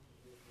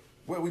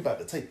 Where are we about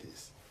to take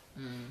this?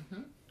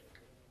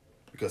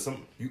 Because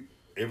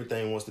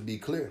everything wants to be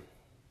clear.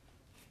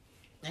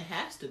 It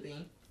has to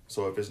be.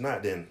 So if it's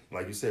not, then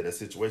like you said, that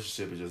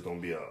situationship is just gonna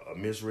be a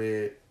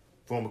misread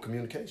form of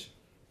communication.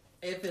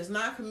 If it's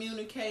not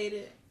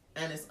communicated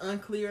and it's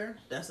unclear,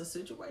 that's a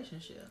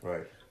situationship.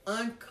 Right.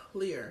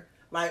 Unclear.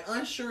 Like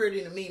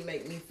unsurety to me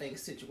make me think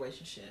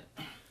situationship.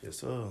 Yes,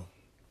 sir.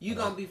 You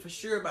gonna be for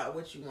sure about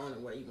what you want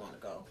and where you want to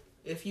go.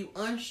 If you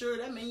unsure,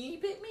 that mean you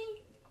ain't pick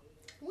me.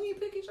 We ain't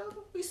pick each other.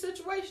 We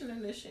situation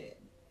in this shit.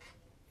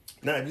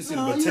 Now, if you see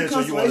the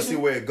potential, you want to see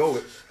where it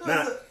goes.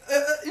 Now,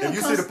 if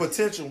you see the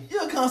potential,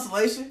 you're a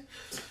constellation.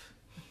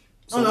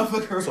 So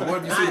what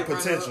if you see the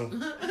potential?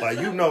 Like,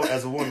 you know,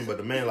 as a woman, but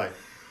the man, like,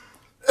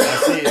 I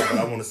see it, but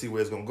I want to see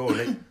where it's gonna go.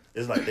 And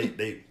it's like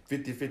they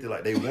 50-50,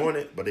 like they want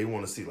it, but they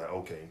want to see like,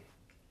 okay,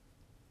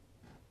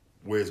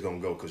 where it's gonna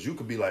go. Because you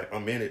could be like,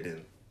 I'm in it,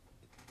 then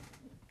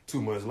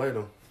 2 months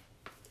later,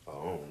 I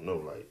don't know,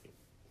 like,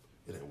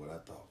 it ain't what I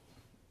thought.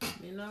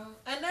 You know?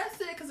 And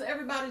that's it, because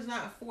everybody's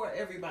not for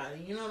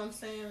everybody. You know what I'm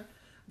saying?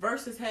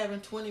 Versus having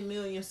 20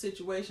 million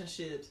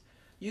situationships,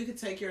 you can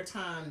take your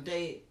time,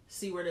 date,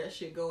 see where that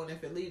shit go, and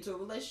if it leads to a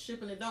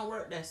relationship and it don't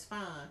work, that's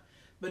fine.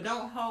 But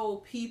don't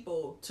hold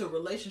people to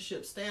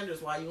relationship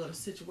standards while you're in a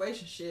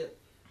situationship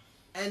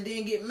and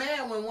then get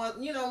mad when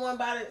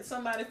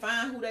somebody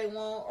find who they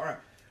want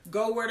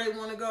go where they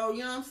want to go. You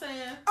know what I'm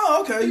saying?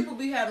 Oh, okay. People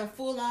be having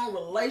full on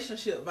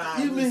relationship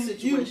vibes with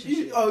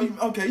situationship.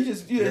 Okay. You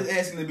just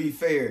asking to be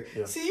fair.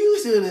 Yeah. See,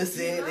 you should have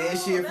said that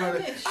shit from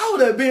that I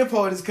would have been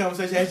part of this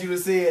conversation as you would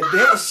have said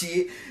that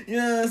shit. You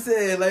know what I'm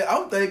saying? Like,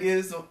 I'm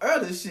thinking some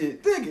other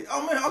shit. Thinking,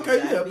 oh man, okay,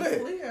 yeah,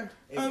 bet.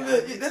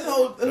 That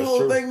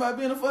whole thing about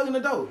being a fucking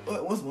adult.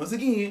 But once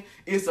again,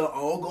 it's an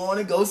ongoing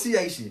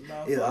negotiation.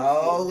 It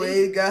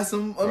always got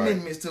some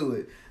amendments to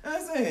it.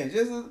 I'm saying,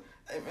 hey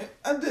man,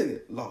 I dig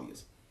it.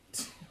 Lawyers.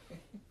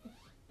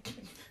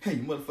 Hey,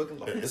 you motherfucking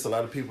lawyers. It's a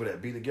lot of people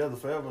that be together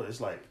forever.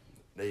 It's like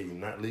they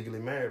not legally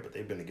married, but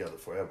they've been together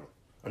forever.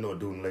 I know a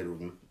dude and lady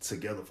was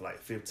together for like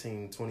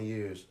 15, 20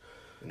 years,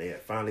 and they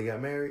had finally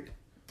got married.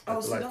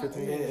 After like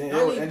 15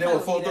 years. And they were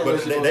fucked up.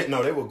 But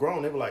they were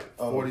grown. They were like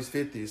 40s,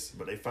 50s,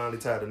 but they finally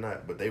tied the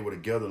knot. But they were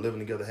together, living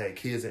together, had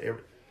kids, and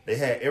they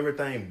had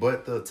everything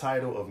but the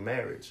title of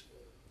marriage.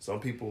 Some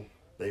people,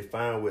 they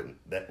fine with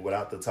that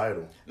without the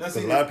title. Because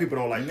a lot of people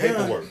don't like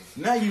paperwork.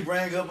 Now you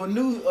bring up a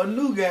new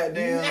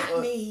goddamn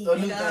a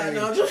new thing.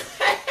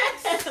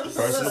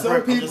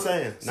 Some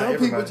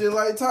people just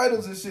like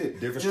titles and shit.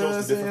 Different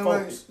strokes for different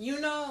folks. You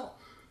know.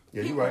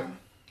 Yeah, you're right.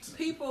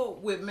 People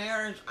with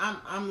marriage,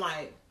 I'm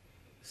like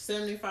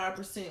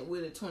 75%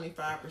 with it,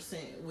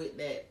 25% with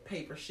that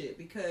paper shit,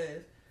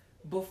 because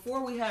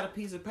before we had a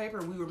piece of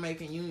paper, we were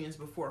making unions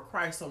before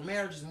Christ. So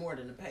marriage is more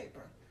than the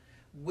paper.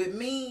 With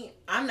me,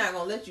 I'm not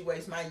gonna let you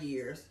waste my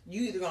years.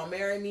 You either gonna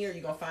marry me or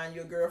you gonna find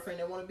you a girlfriend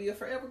that want to be a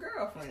forever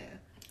girlfriend.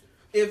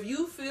 If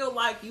you feel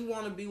like you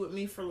want to be with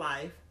me for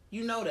life,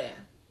 you know that.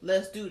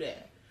 Let's do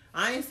that.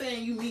 I ain't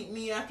saying you meet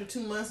me after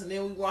 2 months and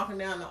then we walking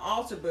down the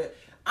altar, but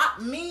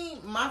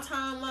my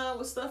timeline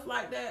with stuff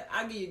like that,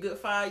 I give you a good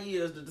 5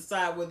 years to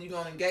decide whether you're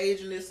gonna engage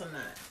in this or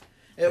not.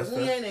 If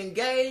we ain't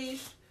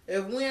engaged,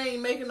 if we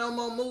ain't making no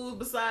more moves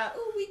besides,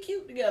 ooh, we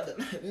cute together,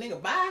 nigga,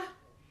 bye.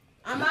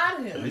 I'm out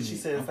of here. At least she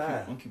said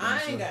 5.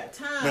 I ain't got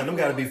time. Man, them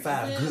gotta be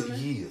 5 good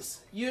years.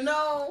 You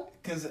know,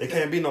 because it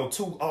can't be no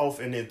 2 off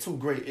and then 2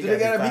 great. They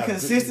gotta be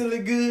consistently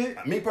good.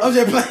 Me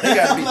personally, I'm just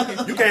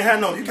playing. You can't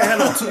have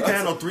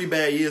no 3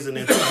 bad years and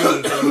then 2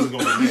 good and 10 years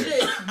gonna be married.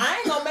 Shit, I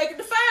ain't gonna make it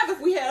to 5 if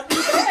we have 3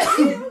 bad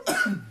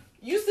years.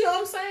 You see what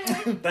I'm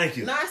saying? Thank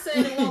you. Not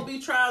saying there won't be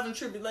trials and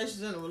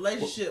tribulations in a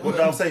relationship. What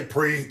I'm saying,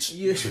 preach.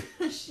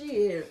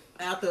 Shit.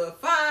 After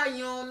 5,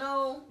 you don't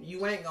know,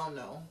 you ain't gonna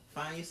know.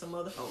 Find you some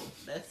other hoe.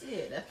 That's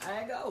it. That's how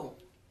it go.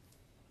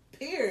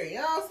 Period. You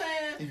know what I'm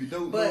saying? If you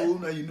don't know,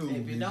 now you know.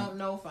 If you don't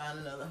know, find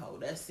another hoe.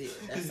 That's it.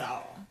 That's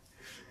all.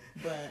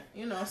 But,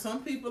 you know,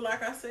 some people,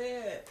 like I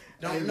said,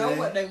 don't know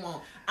what they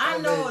want. I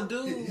know a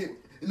dude.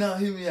 No,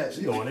 hear me out.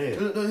 She going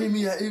in. No, hear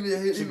me out.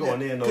 She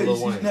going in, no little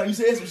one. Now, you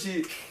said some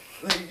shit.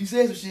 Like, you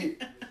said some shit.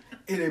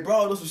 And they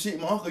brought us some shit.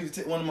 One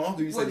of my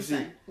uncles, you said some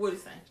shit. What'd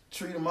he say?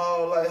 Treat them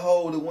all like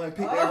hoe that one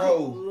pick that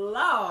roll.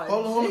 Lord.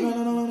 Hold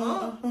on.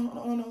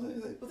 No.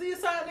 Was he a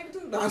side nigga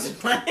too? No, I'm just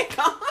playing.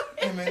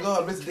 Hey man,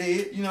 God bless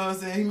dead. You know what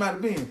I'm saying? He might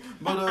have been.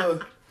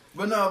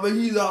 But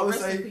he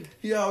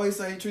always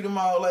say treat them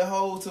all like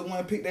hoes till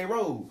one pick they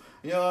roll.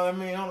 You know what I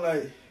mean? I'm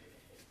like,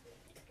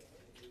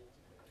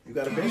 you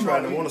got a bench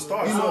right and want to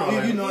start.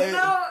 You know,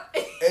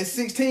 at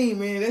 16,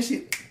 man, that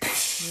shit.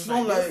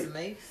 I'm like, this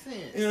makes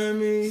sense. You know what I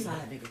mean?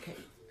 Side nigga cake.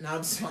 No,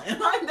 I'm just playing.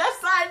 Like that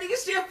side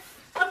nigga shit.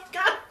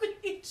 Got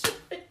me.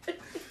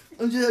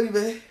 I'm just telling you,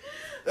 man.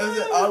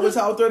 I was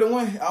out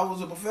 31. I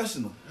was a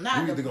professional. You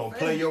either gonna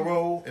play your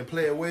role and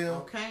play it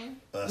well. Okay.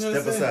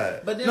 Step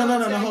aside. But no.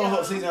 Hold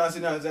on. See,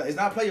 it's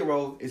not play your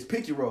role. It's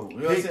pick your role. You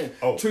know what I'm saying?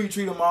 Oh. Treat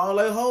them all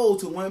like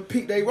hoes to one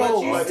pick they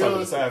role. Like,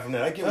 aside from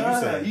that, I get what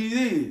you're saying. You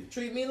did.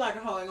 Treat me like a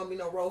hoe. Ain't gonna be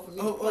no role for me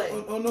to play.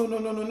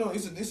 No.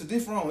 It's a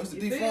different role. It's a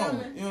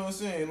different. You know what I'm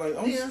saying? Like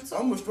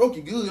I'm gonna stroke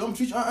you good. I'm gonna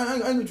treat you. I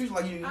ain't gonna treat you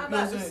like you. I'm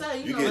about to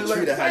say you get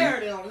treated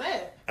clarity on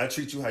that. I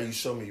treat you how you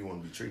show me you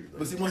want to be treated.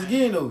 But see, once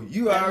again though,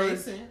 you already.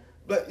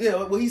 But yeah,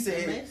 what he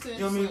said, you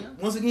know what I mean?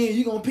 Once again,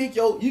 you gonna pick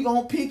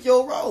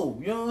your role.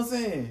 You know what I'm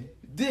saying?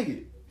 Dig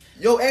it.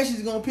 Your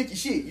actions gonna pick your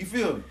shit. You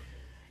feel me?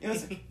 You know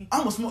what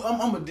I'm saying?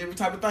 I'm a different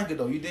type of thinker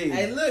though. You dig?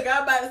 Hey, look,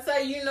 I'm about to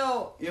say, you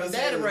know my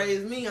daddy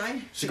raised me.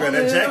 She got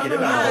that jacket.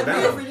 I'm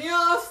different. You know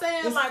what I'm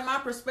saying? Like my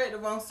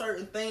perspective on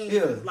certain things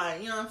is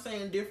like, you know what I'm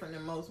saying, different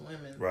than most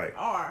women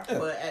are. Yeah.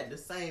 But at the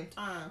same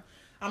time,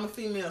 I'm a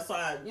female, so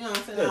you know what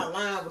I'm saying? I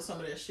align with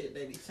some of that shit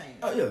they be saying.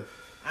 Oh yeah.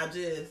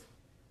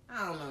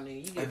 I don't know,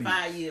 nigga. You get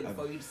 5 years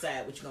before you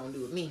decide what you gonna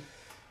do with me.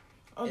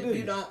 If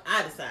you don't,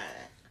 I decide.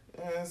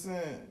 You know what I'm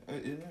saying?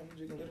 I'm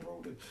just gonna let it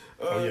roll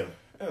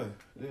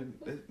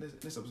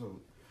this episode.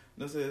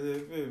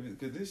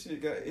 Because this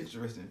shit got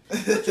interesting.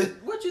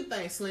 What you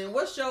think, Slim?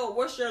 What's your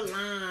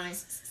line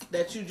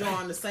that you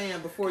draw in the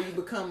sand before you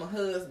become a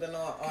husband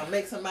or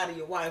make somebody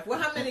your wife? Well,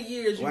 how many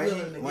years you willing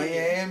to give? Why you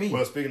ask me?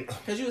 Well, speaking,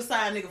 because you a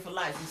side nigga for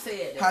life. You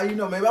said that. How you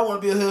know? Maybe I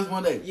want to be a husband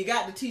one day. You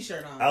got the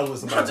t-shirt on. I was with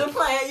somebody. I'm just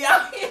playing,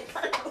 y'all.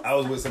 I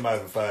was with somebody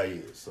for 5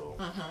 years, so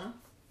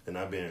and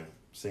I've been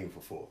single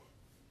for 4.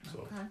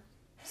 So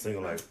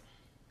single like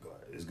God,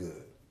 it's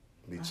good.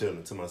 Be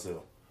chilling to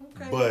myself.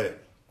 Okay. But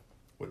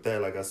with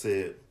that, like I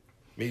said,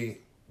 me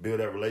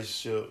build that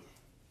relationship,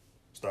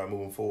 start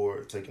moving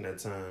forward, taking that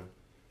time.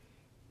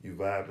 You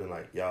vibing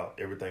like y'all,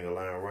 everything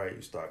align right.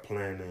 You start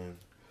planning,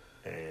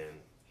 and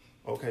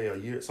okay, a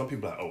year. Some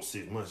people like, oh,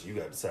 6 months. You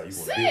got to decide you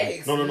want to be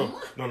with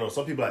me. No.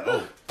 Some people like,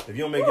 oh, if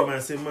you don't make your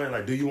mind 6 months,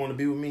 like, do you want to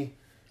be with me?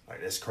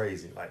 Like, that's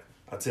crazy. Like,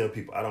 I tell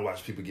people, I don't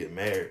watch people get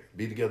married,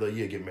 be together a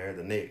year, get married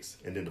the next,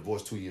 and then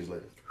divorce 2 years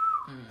later.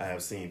 I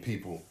have seen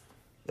people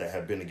that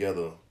have been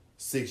together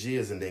 6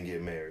 years and then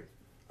get married.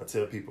 I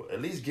tell people,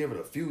 at least give it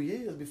a few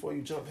years before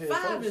you jump head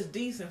first. 5 is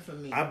decent for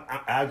me.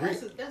 I agree.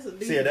 That's a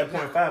decent. See, at that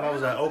point, 5, I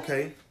was like,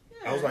 okay.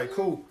 Yeah. I was like,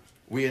 cool.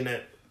 We in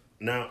that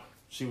now.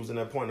 She was in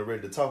that point of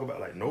ready to talk about,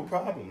 like, no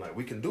problem. Like,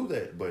 we can do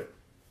that. But,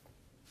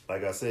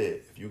 like I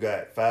said, if you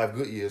got 5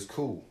 good years,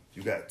 cool.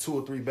 You got 2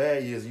 or 3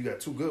 bad years, you got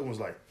 2 good ones,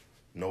 like,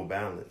 no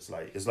balance.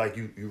 Like, it's like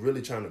you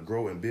really trying to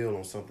grow and build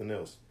on something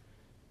else.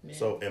 Yeah.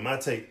 So, it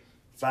might take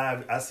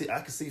 5. I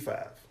can see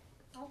 5.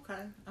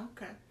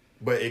 Okay.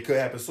 But it could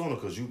happen sooner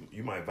because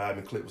you might vibe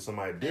and click with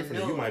somebody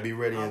different. And you might be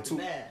ready in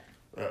 2.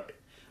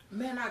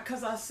 Man,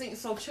 cause I seen,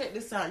 so check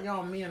this out,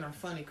 y'all men are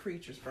funny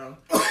creatures, bro.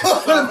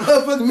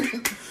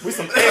 We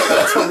some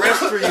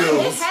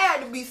extraterrestrials. It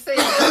had to be said,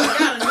 I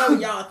gotta know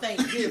y'all think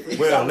different.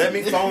 Well, let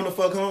me phone the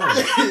fuck home.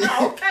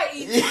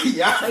 Okay,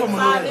 y'all from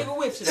another nigga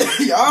with you.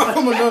 Y'all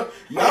from another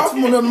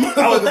motherfucking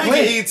I was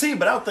thinking ET,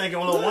 but I was thinking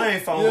Lil Wayne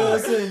phone. You know what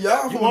I'm saying?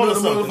 Y'all from another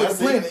motherfucking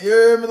planet. You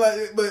hear me?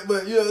 Like,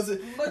 but you know what I'm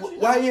saying?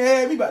 Why you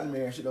ask me about the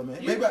marriage shit though, man?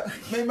 Maybe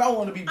I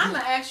want to be. I'm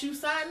gonna ask you,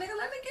 side nigga.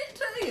 Let me get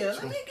to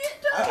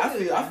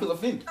you. I feel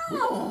offended. We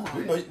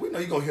know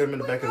you gonna hear him in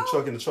the back of the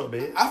truck in the truck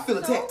bed. I feel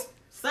attacked.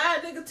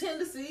 Side nigga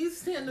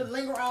tendencies tend to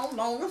linger on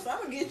longer, so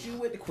I'm gonna get you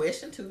with the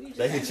question too.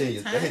 They hit you in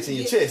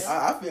your chest.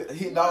 I feel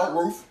hit dog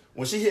roof.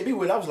 When she hit me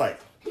with it, I was like,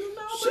 you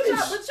know,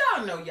 but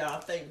y'all know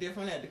y'all think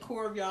different. At the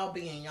core of y'all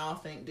being, y'all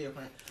think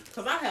different.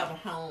 Cause I have a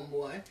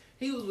homeboy.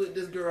 He was with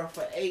this girl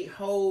for 8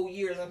 whole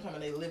years. I'm talking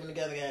about they living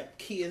together, got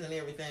kids and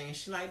everything. And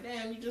she like,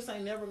 damn, you just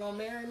ain't never gonna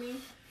marry me?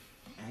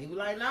 And he was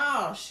like,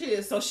 nah,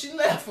 shit. So she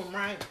left him,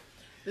 right?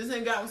 This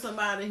nigga got with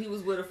somebody, he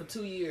was with her for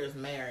 2 years,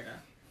 married her.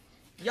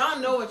 Y'all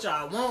know what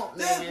y'all want,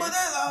 man.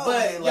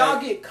 But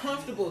y'all get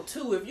comfortable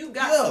too. If you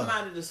got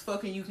somebody that's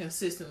fucking you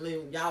consistently,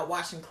 y'all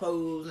washing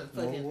clothes and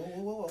fucking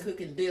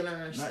cooking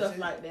dinner and stuff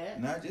like that.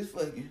 Not just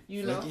fucking.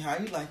 You know how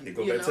you like it. It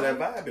go back to that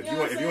vibe.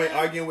 If you ain't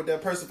arguing with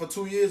that person for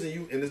 2 years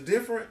and it's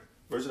different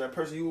versus that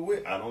person you were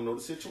with, I don't know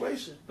the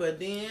situation. But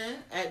then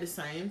at the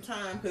same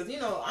time, because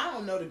I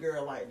don't know the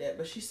girl like that,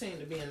 but she seemed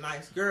to be a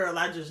nice girl.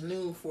 I just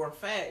knew for a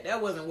fact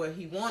that wasn't what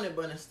he wanted.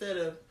 But instead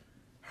of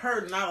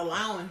her not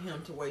allowing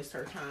him to waste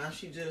her time,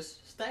 she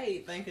just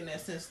stayed thinking that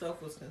since stuff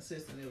was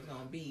consistent, it was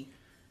gonna be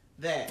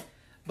that.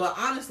 But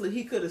honestly,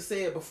 he could have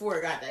said before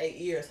it got to 8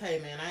 years, hey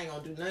man, I ain't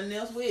gonna do nothing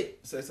else with it.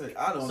 So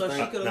I don't think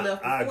she could have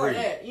left before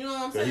that. You know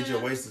what I'm saying? He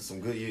just wasted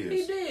some good years.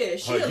 He did.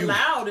 She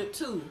allowed it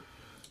too.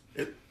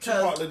 She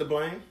partly to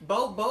blame.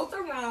 Both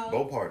are wrong.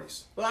 Both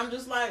parties. But I'm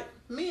just like,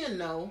 men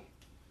know.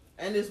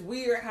 And it's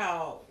weird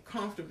how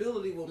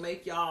comfortability will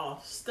make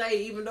y'all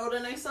stay, even though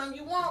that ain't something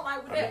you want.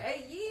 Like with that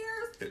 8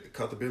 years.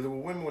 Comfortability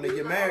with women when they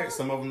get married.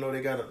 Some of them know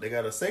they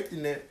got a safety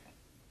net.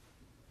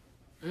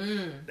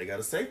 They got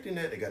a safety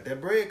net. They got that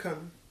bread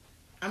coming.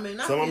 I mean,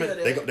 some of them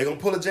they gonna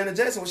pull a Janet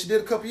Jackson, what she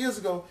did a couple years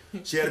ago.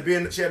 She had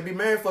to be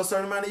married for a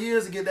certain amount of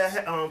years to get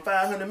that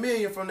 $500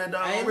 million from that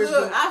dog. I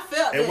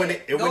felt and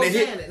that.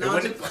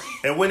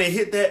 When it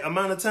hit that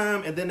amount of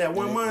time, and then that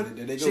 1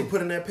 month, she put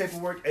in that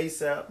paperwork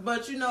ASAP.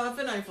 But if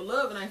it ain't for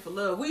love, it ain't for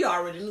love. We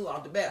already knew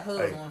off the bat, her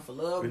was going for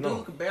love.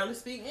 Dude could barely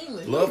speak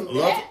English.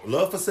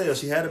 Love for sale.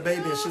 She had a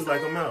baby, and she was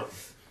like, I'm out.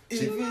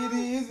 If it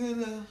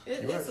isn't love,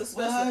 it's a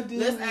special.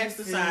 Let's ask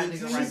the side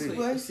nigga right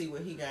quick to see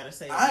what he gotta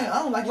say. I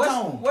don't like your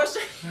tone.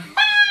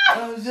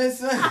 I was just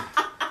saying.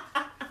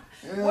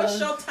 What's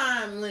your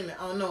time limit?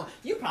 Oh no,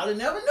 you probably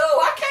never know.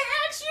 I can't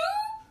ask you.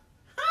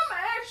 I'ma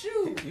ask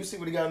you. You see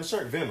what he got in the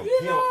shirt? Venom.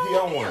 He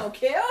don't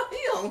care. He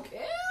don't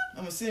care.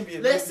 I'm a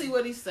symbiote. Let's see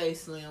what he say,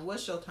 Slim.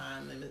 What's your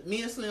time limit?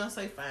 Me and Slim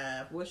say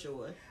 5. What's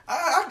yours?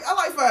 I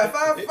like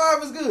 5.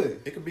 5 is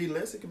good. It could be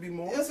less. It could be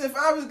more. I said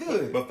 5 is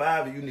good. But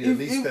 5, you need at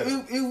least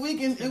 7.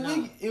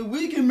 If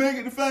we can make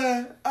it to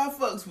 5, I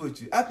fucks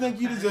with you. I think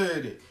you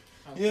deserve it.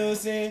 Okay. You know what I'm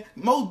saying?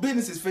 Most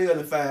businesses fail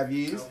in 5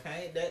 years.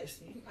 Okay,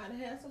 you might have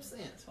had some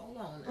sense. Hold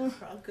on,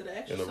 probably could have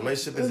asked you. And a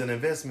relationship is an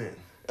investment.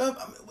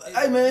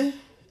 Hey man,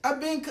 I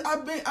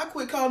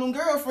quit calling them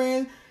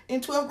girlfriends in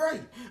 12th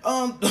grade.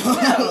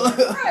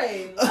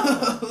 Right.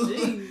 Oh,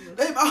 Jesus.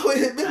 They've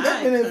always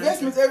been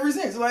investments ever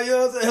since. Like, you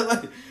know what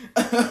I'm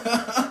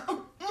saying?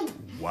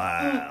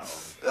 Wow.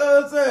 You know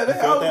what I'm saying? I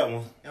felt that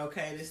one.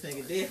 Okay, this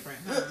nigga different.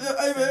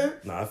 Hey man.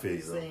 Nah, I feel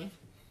you though.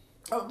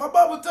 My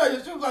mom would tell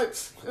you, she was like,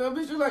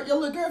 your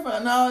little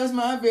girlfriend. No, it's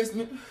my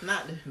investment.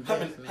 Not the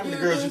investment. How many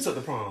girls you took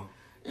to prom?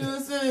 You know what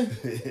I'm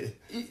saying?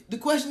 The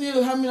question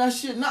is how many I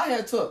should not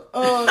have took.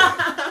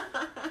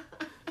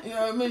 You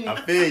know what I mean? I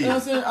feel you. You know what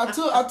I'm saying?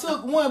 I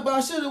took one, but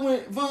I should have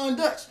went Von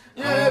Dutch.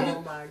 You know what I mean?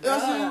 Oh my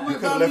God. You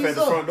could have left at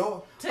the front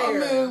door. I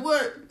mean,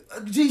 what?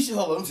 Hold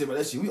on, let me say about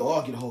that shit. We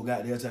argue the whole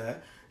goddamn time.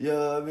 You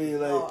know what I mean?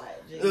 Like,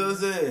 you know what I'm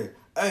saying?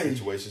 Hey.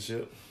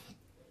 Situationship.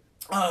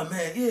 Oh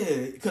man,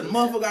 yeah, cause the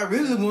motherfucker I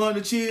really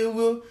wanted to chill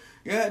with,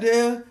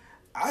 goddamn,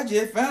 I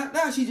just found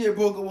out she just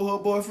broke up with her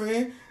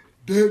boyfriend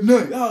that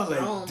night. I was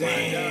like,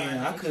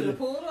 damn, I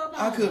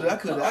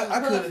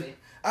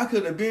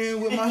could have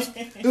been with my.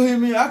 You hear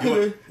me? I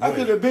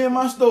could have been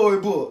my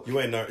storybook. You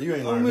ain't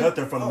learned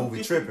nothing from the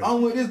movie Tripping.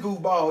 I'm with this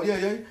goofball. Yeah.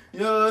 You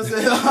know what I'm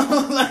saying?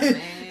 I'm like, you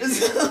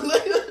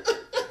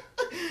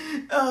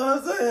know what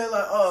I'm saying?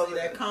 Like, oh, see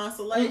that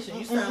consolation.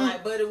 You sound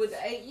like Buddy with the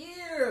 8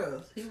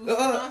 years. He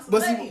was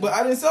but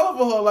I didn't sell it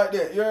for her like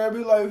that. You know what I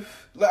mean?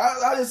 Like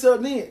I didn't sell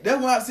it then.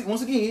 That's why I see.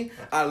 Once again,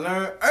 I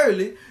learned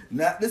early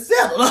not to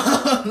sell.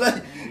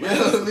 Like,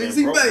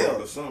 see,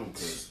 bail.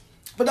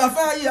 But now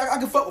 5 years, I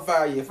can fuck with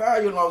 5 years.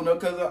 5 years long enough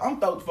because I'm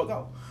thought the fuck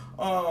out.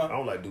 I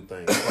don't like do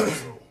things right,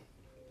 so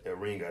that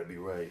ring gotta be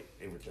right.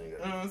 Everything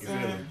gotta. You know what I'm You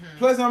saying? feel me?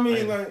 Plus, I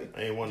mean, I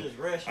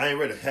ain't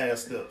ready to half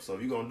step. So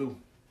if you gonna do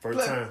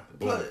first time,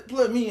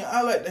 plus me,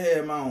 I like to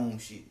have my own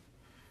shit.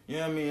 You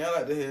know what I mean? I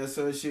like to have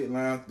certain shit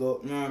lined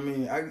up. You know what I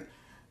mean?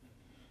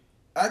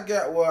 I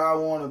got where I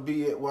want to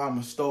be at, where I'm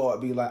going to start.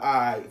 Be like, all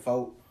right,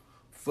 folk,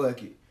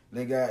 fuck it.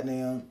 They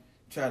goddamn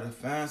try to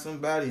find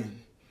somebody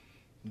and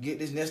get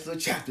this next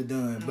little chapter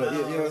done. But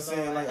you know what I'm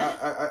saying? Like,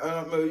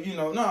 I'm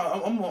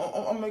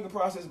making a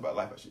process about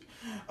life and shit.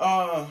 You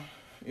know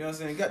what I'm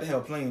saying? Got to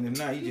have playing. If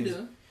not,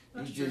 you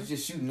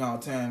just shooting all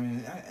the time.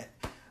 And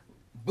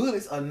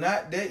bullets are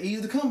not that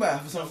easy to come by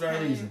for some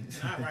strange reason.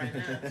 Not right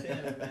now, tell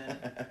me,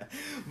 man.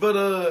 But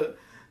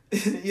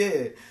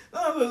yeah,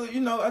 no,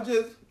 you know, I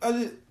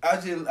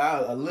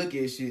look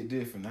at shit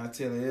different. I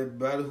tell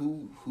everybody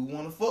who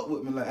want to fuck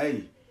with me, like,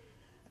 hey,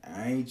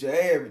 I ain't your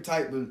average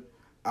type, but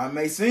I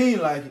may seem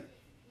like it.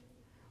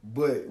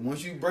 But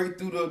once you break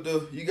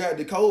through you got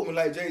the code me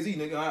like Jay-Z,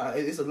 nigga.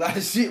 It's a lot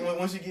of shit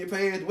once you get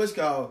paid. What's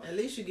called? At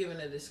least you're giving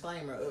a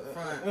disclaimer up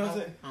front. You know what I'm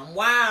saying? I'm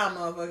wild,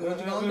 motherfucker. What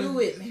you gonna do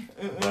with me?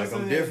 Like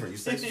I'm different. You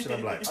say some shit,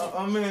 I'm like,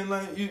 I mean,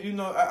 like you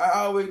know,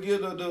 I always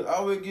give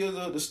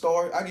the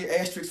story. I get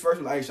asterisks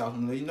first, like, hey, y'all,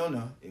 you know,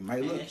 now it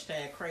might look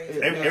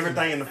 #crazy.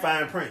 everything in the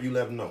fine print. You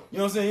let them know. You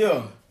know what I'm saying?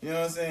 Yeah. You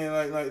know what I'm saying?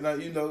 Like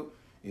you know,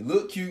 it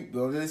look cute,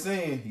 but I'm just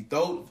saying he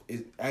thought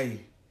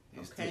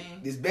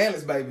this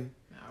balance, baby.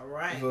 All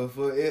right. For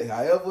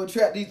however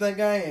attractive you think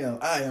I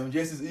am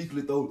just as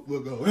equally thought. You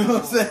know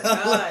what I'm saying?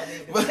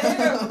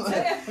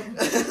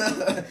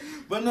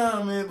 But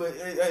nah, man.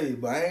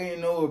 But I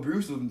ain't no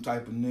abusive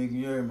type of nigga.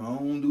 You hear me? I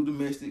don't do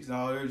domestics and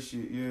all that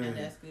shit. Yeah. And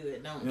that's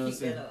good. Don't keep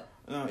that up.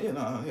 No.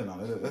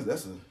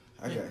 That's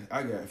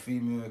I got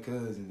female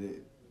cousins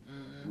that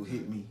will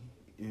hit me.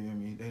 You know what I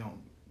mean? They don't.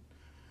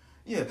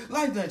 Yeah,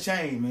 life done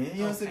changed, man. You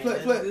know what I'm saying?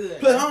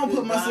 Plus, I don't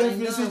put myself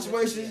in a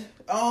situation.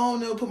 I don't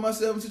never put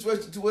myself in a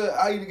situation to where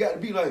I either got to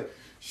be like,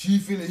 she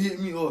finna hit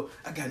me or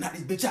I gotta knock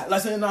this bitch out.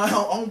 Like saying, no, I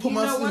don't put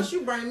myself. You know, once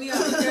you bring me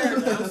out of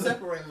character, I'm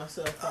separating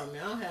myself from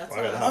you. I don't have time.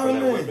 I gotta hop in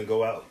that whip and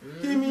go out.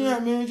 Hit me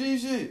out, man. G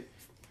shit.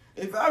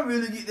 If I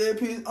really get that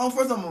piece,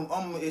 first I'm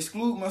gonna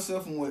exclude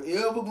myself from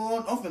whatever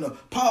going. I'm finna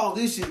pause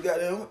this shit.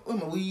 Goddamn, where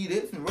my weed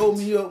at? Finna roll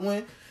me up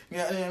one.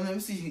 Goddamn, let me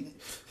see.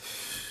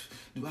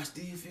 Do I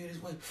still feel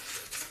this way?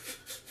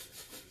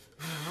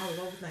 I was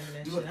overthinking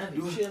that shit. I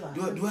need to chill out.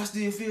 Do I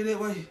still feel that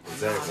way?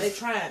 Exactly. Nah, they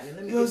tried me.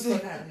 Let me You know get the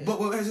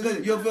fuck out of here.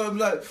 But you ever be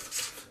like,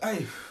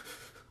 hey,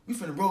 we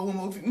finna roll one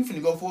more. We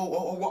finna go for a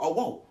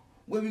walk.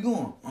 Where we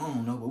going? I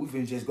don't know, but we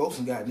finna just go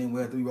some goddamn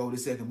way after we roll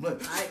this second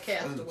blunt. I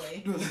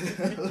castaway.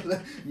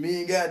 Me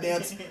and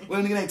goddamn, what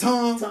nigga named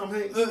Tom? Tom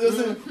Hanks.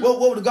 What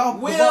was the golf?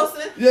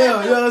 Wilson.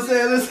 Yeah, you know what I'm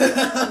saying? Listen.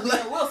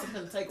 Wilson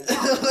finna take a walk.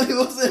 You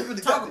know what I'm saying?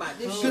 Talk about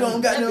this shit. Good on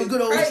goddamn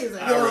good old. Crazy. You know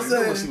what I'm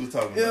saying? What she was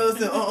talking about. You know what I'm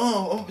saying?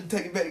 I'm gonna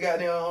take it back to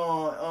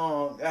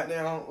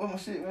goddamn, what my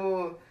shit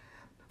was?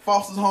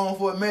 Foster's home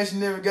for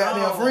imaginary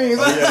goddamn friends.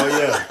 Oh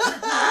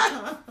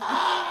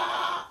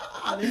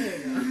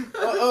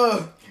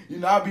yeah. You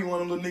know, I be one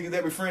of them little niggas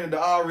that befriended the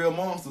all real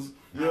monsters.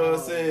 You know what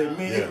I'm saying?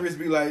 Me and Chris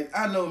be like,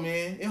 I know,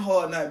 man, it's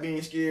hard not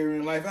being scary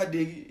in life. I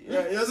dig it. You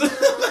know what I'm saying?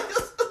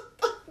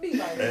 Be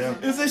like that.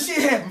 It's a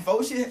shit happen,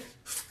 folks. Shit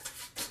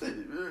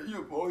happen.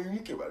 You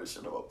don't care about this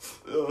shit no.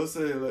 You know what I'm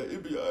saying? Like,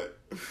 it be alright.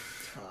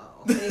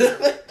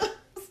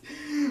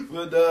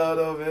 But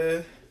though,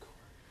 man.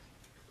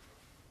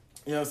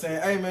 You know what I'm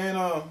saying? Hey, man,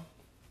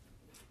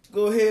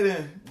 go ahead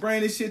and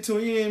bring this shit to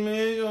an end,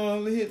 man. You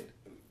know,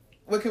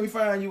 where can we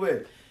find you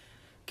at?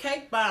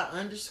 Cake by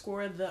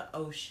 _the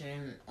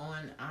ocean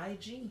on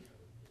IG.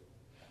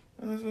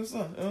 What's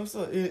up?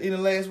 Any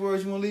last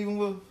words you want to leave them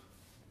with?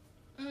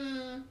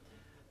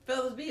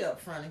 Fellas, be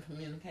upfront and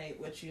communicate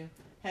what you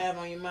have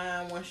on your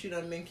mind. Once you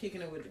done been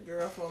kicking it with the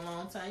girl for a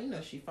long time, you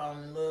know she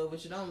falling in love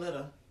with you. Don't let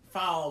her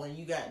fall and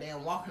you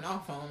goddamn walking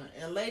off on her.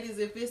 And ladies,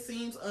 if it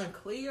seems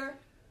unclear,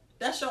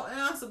 that's your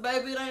answer,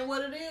 baby. It ain't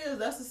what it is.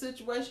 That's a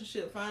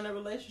situationship. Find a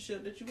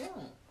relationship that you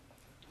want.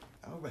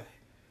 All right.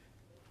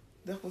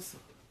 That's what's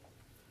up.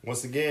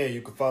 Once again,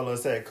 you can follow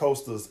us at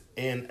Coasters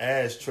and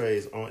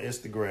Ashtrays on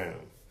Instagram.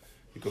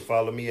 You can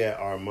follow me at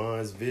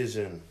Armand's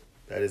Vision.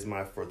 That is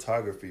my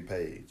photography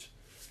page.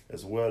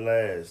 As well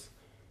as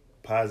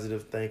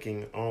Positive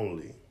Thinking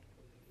Only.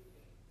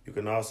 You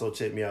can also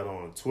check me out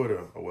on Twitter,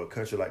 or what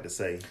Country like to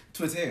say,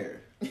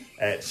 Twitter.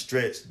 at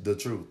Stretch the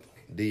Truth.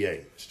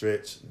 DA.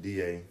 Stretch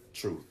DA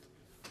Truth.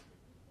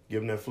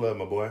 Give him that flood,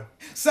 my boy.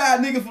 Side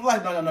nigga for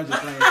life. No,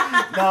 just playing.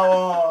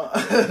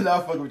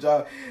 No, fucking with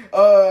y'all.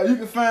 You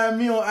can find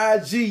me on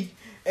IG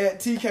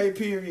at TK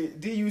period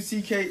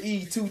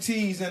DUCKE 2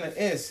 T's and an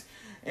S.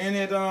 And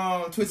at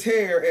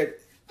Twitter at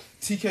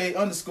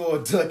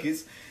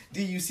TK_Duckets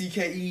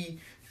DUCKE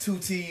 2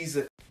 T's.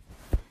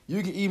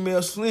 You can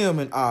email Slim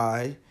and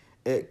I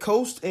at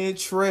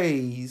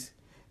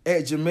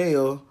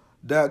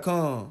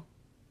coastandtrays@gmail.com.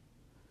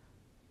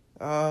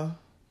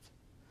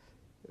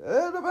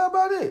 That's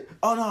about it.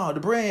 Oh no, the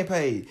brand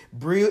page.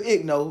 Brill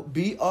Igno,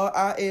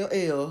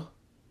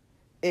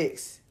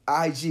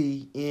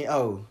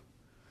 BRILLXIGNO.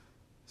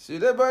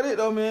 Shit, that's about it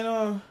though,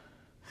 man.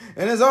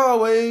 And as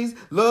always,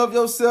 love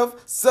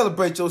yourself,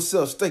 celebrate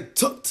yourself, stay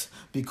tucked,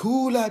 be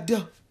cool out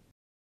there.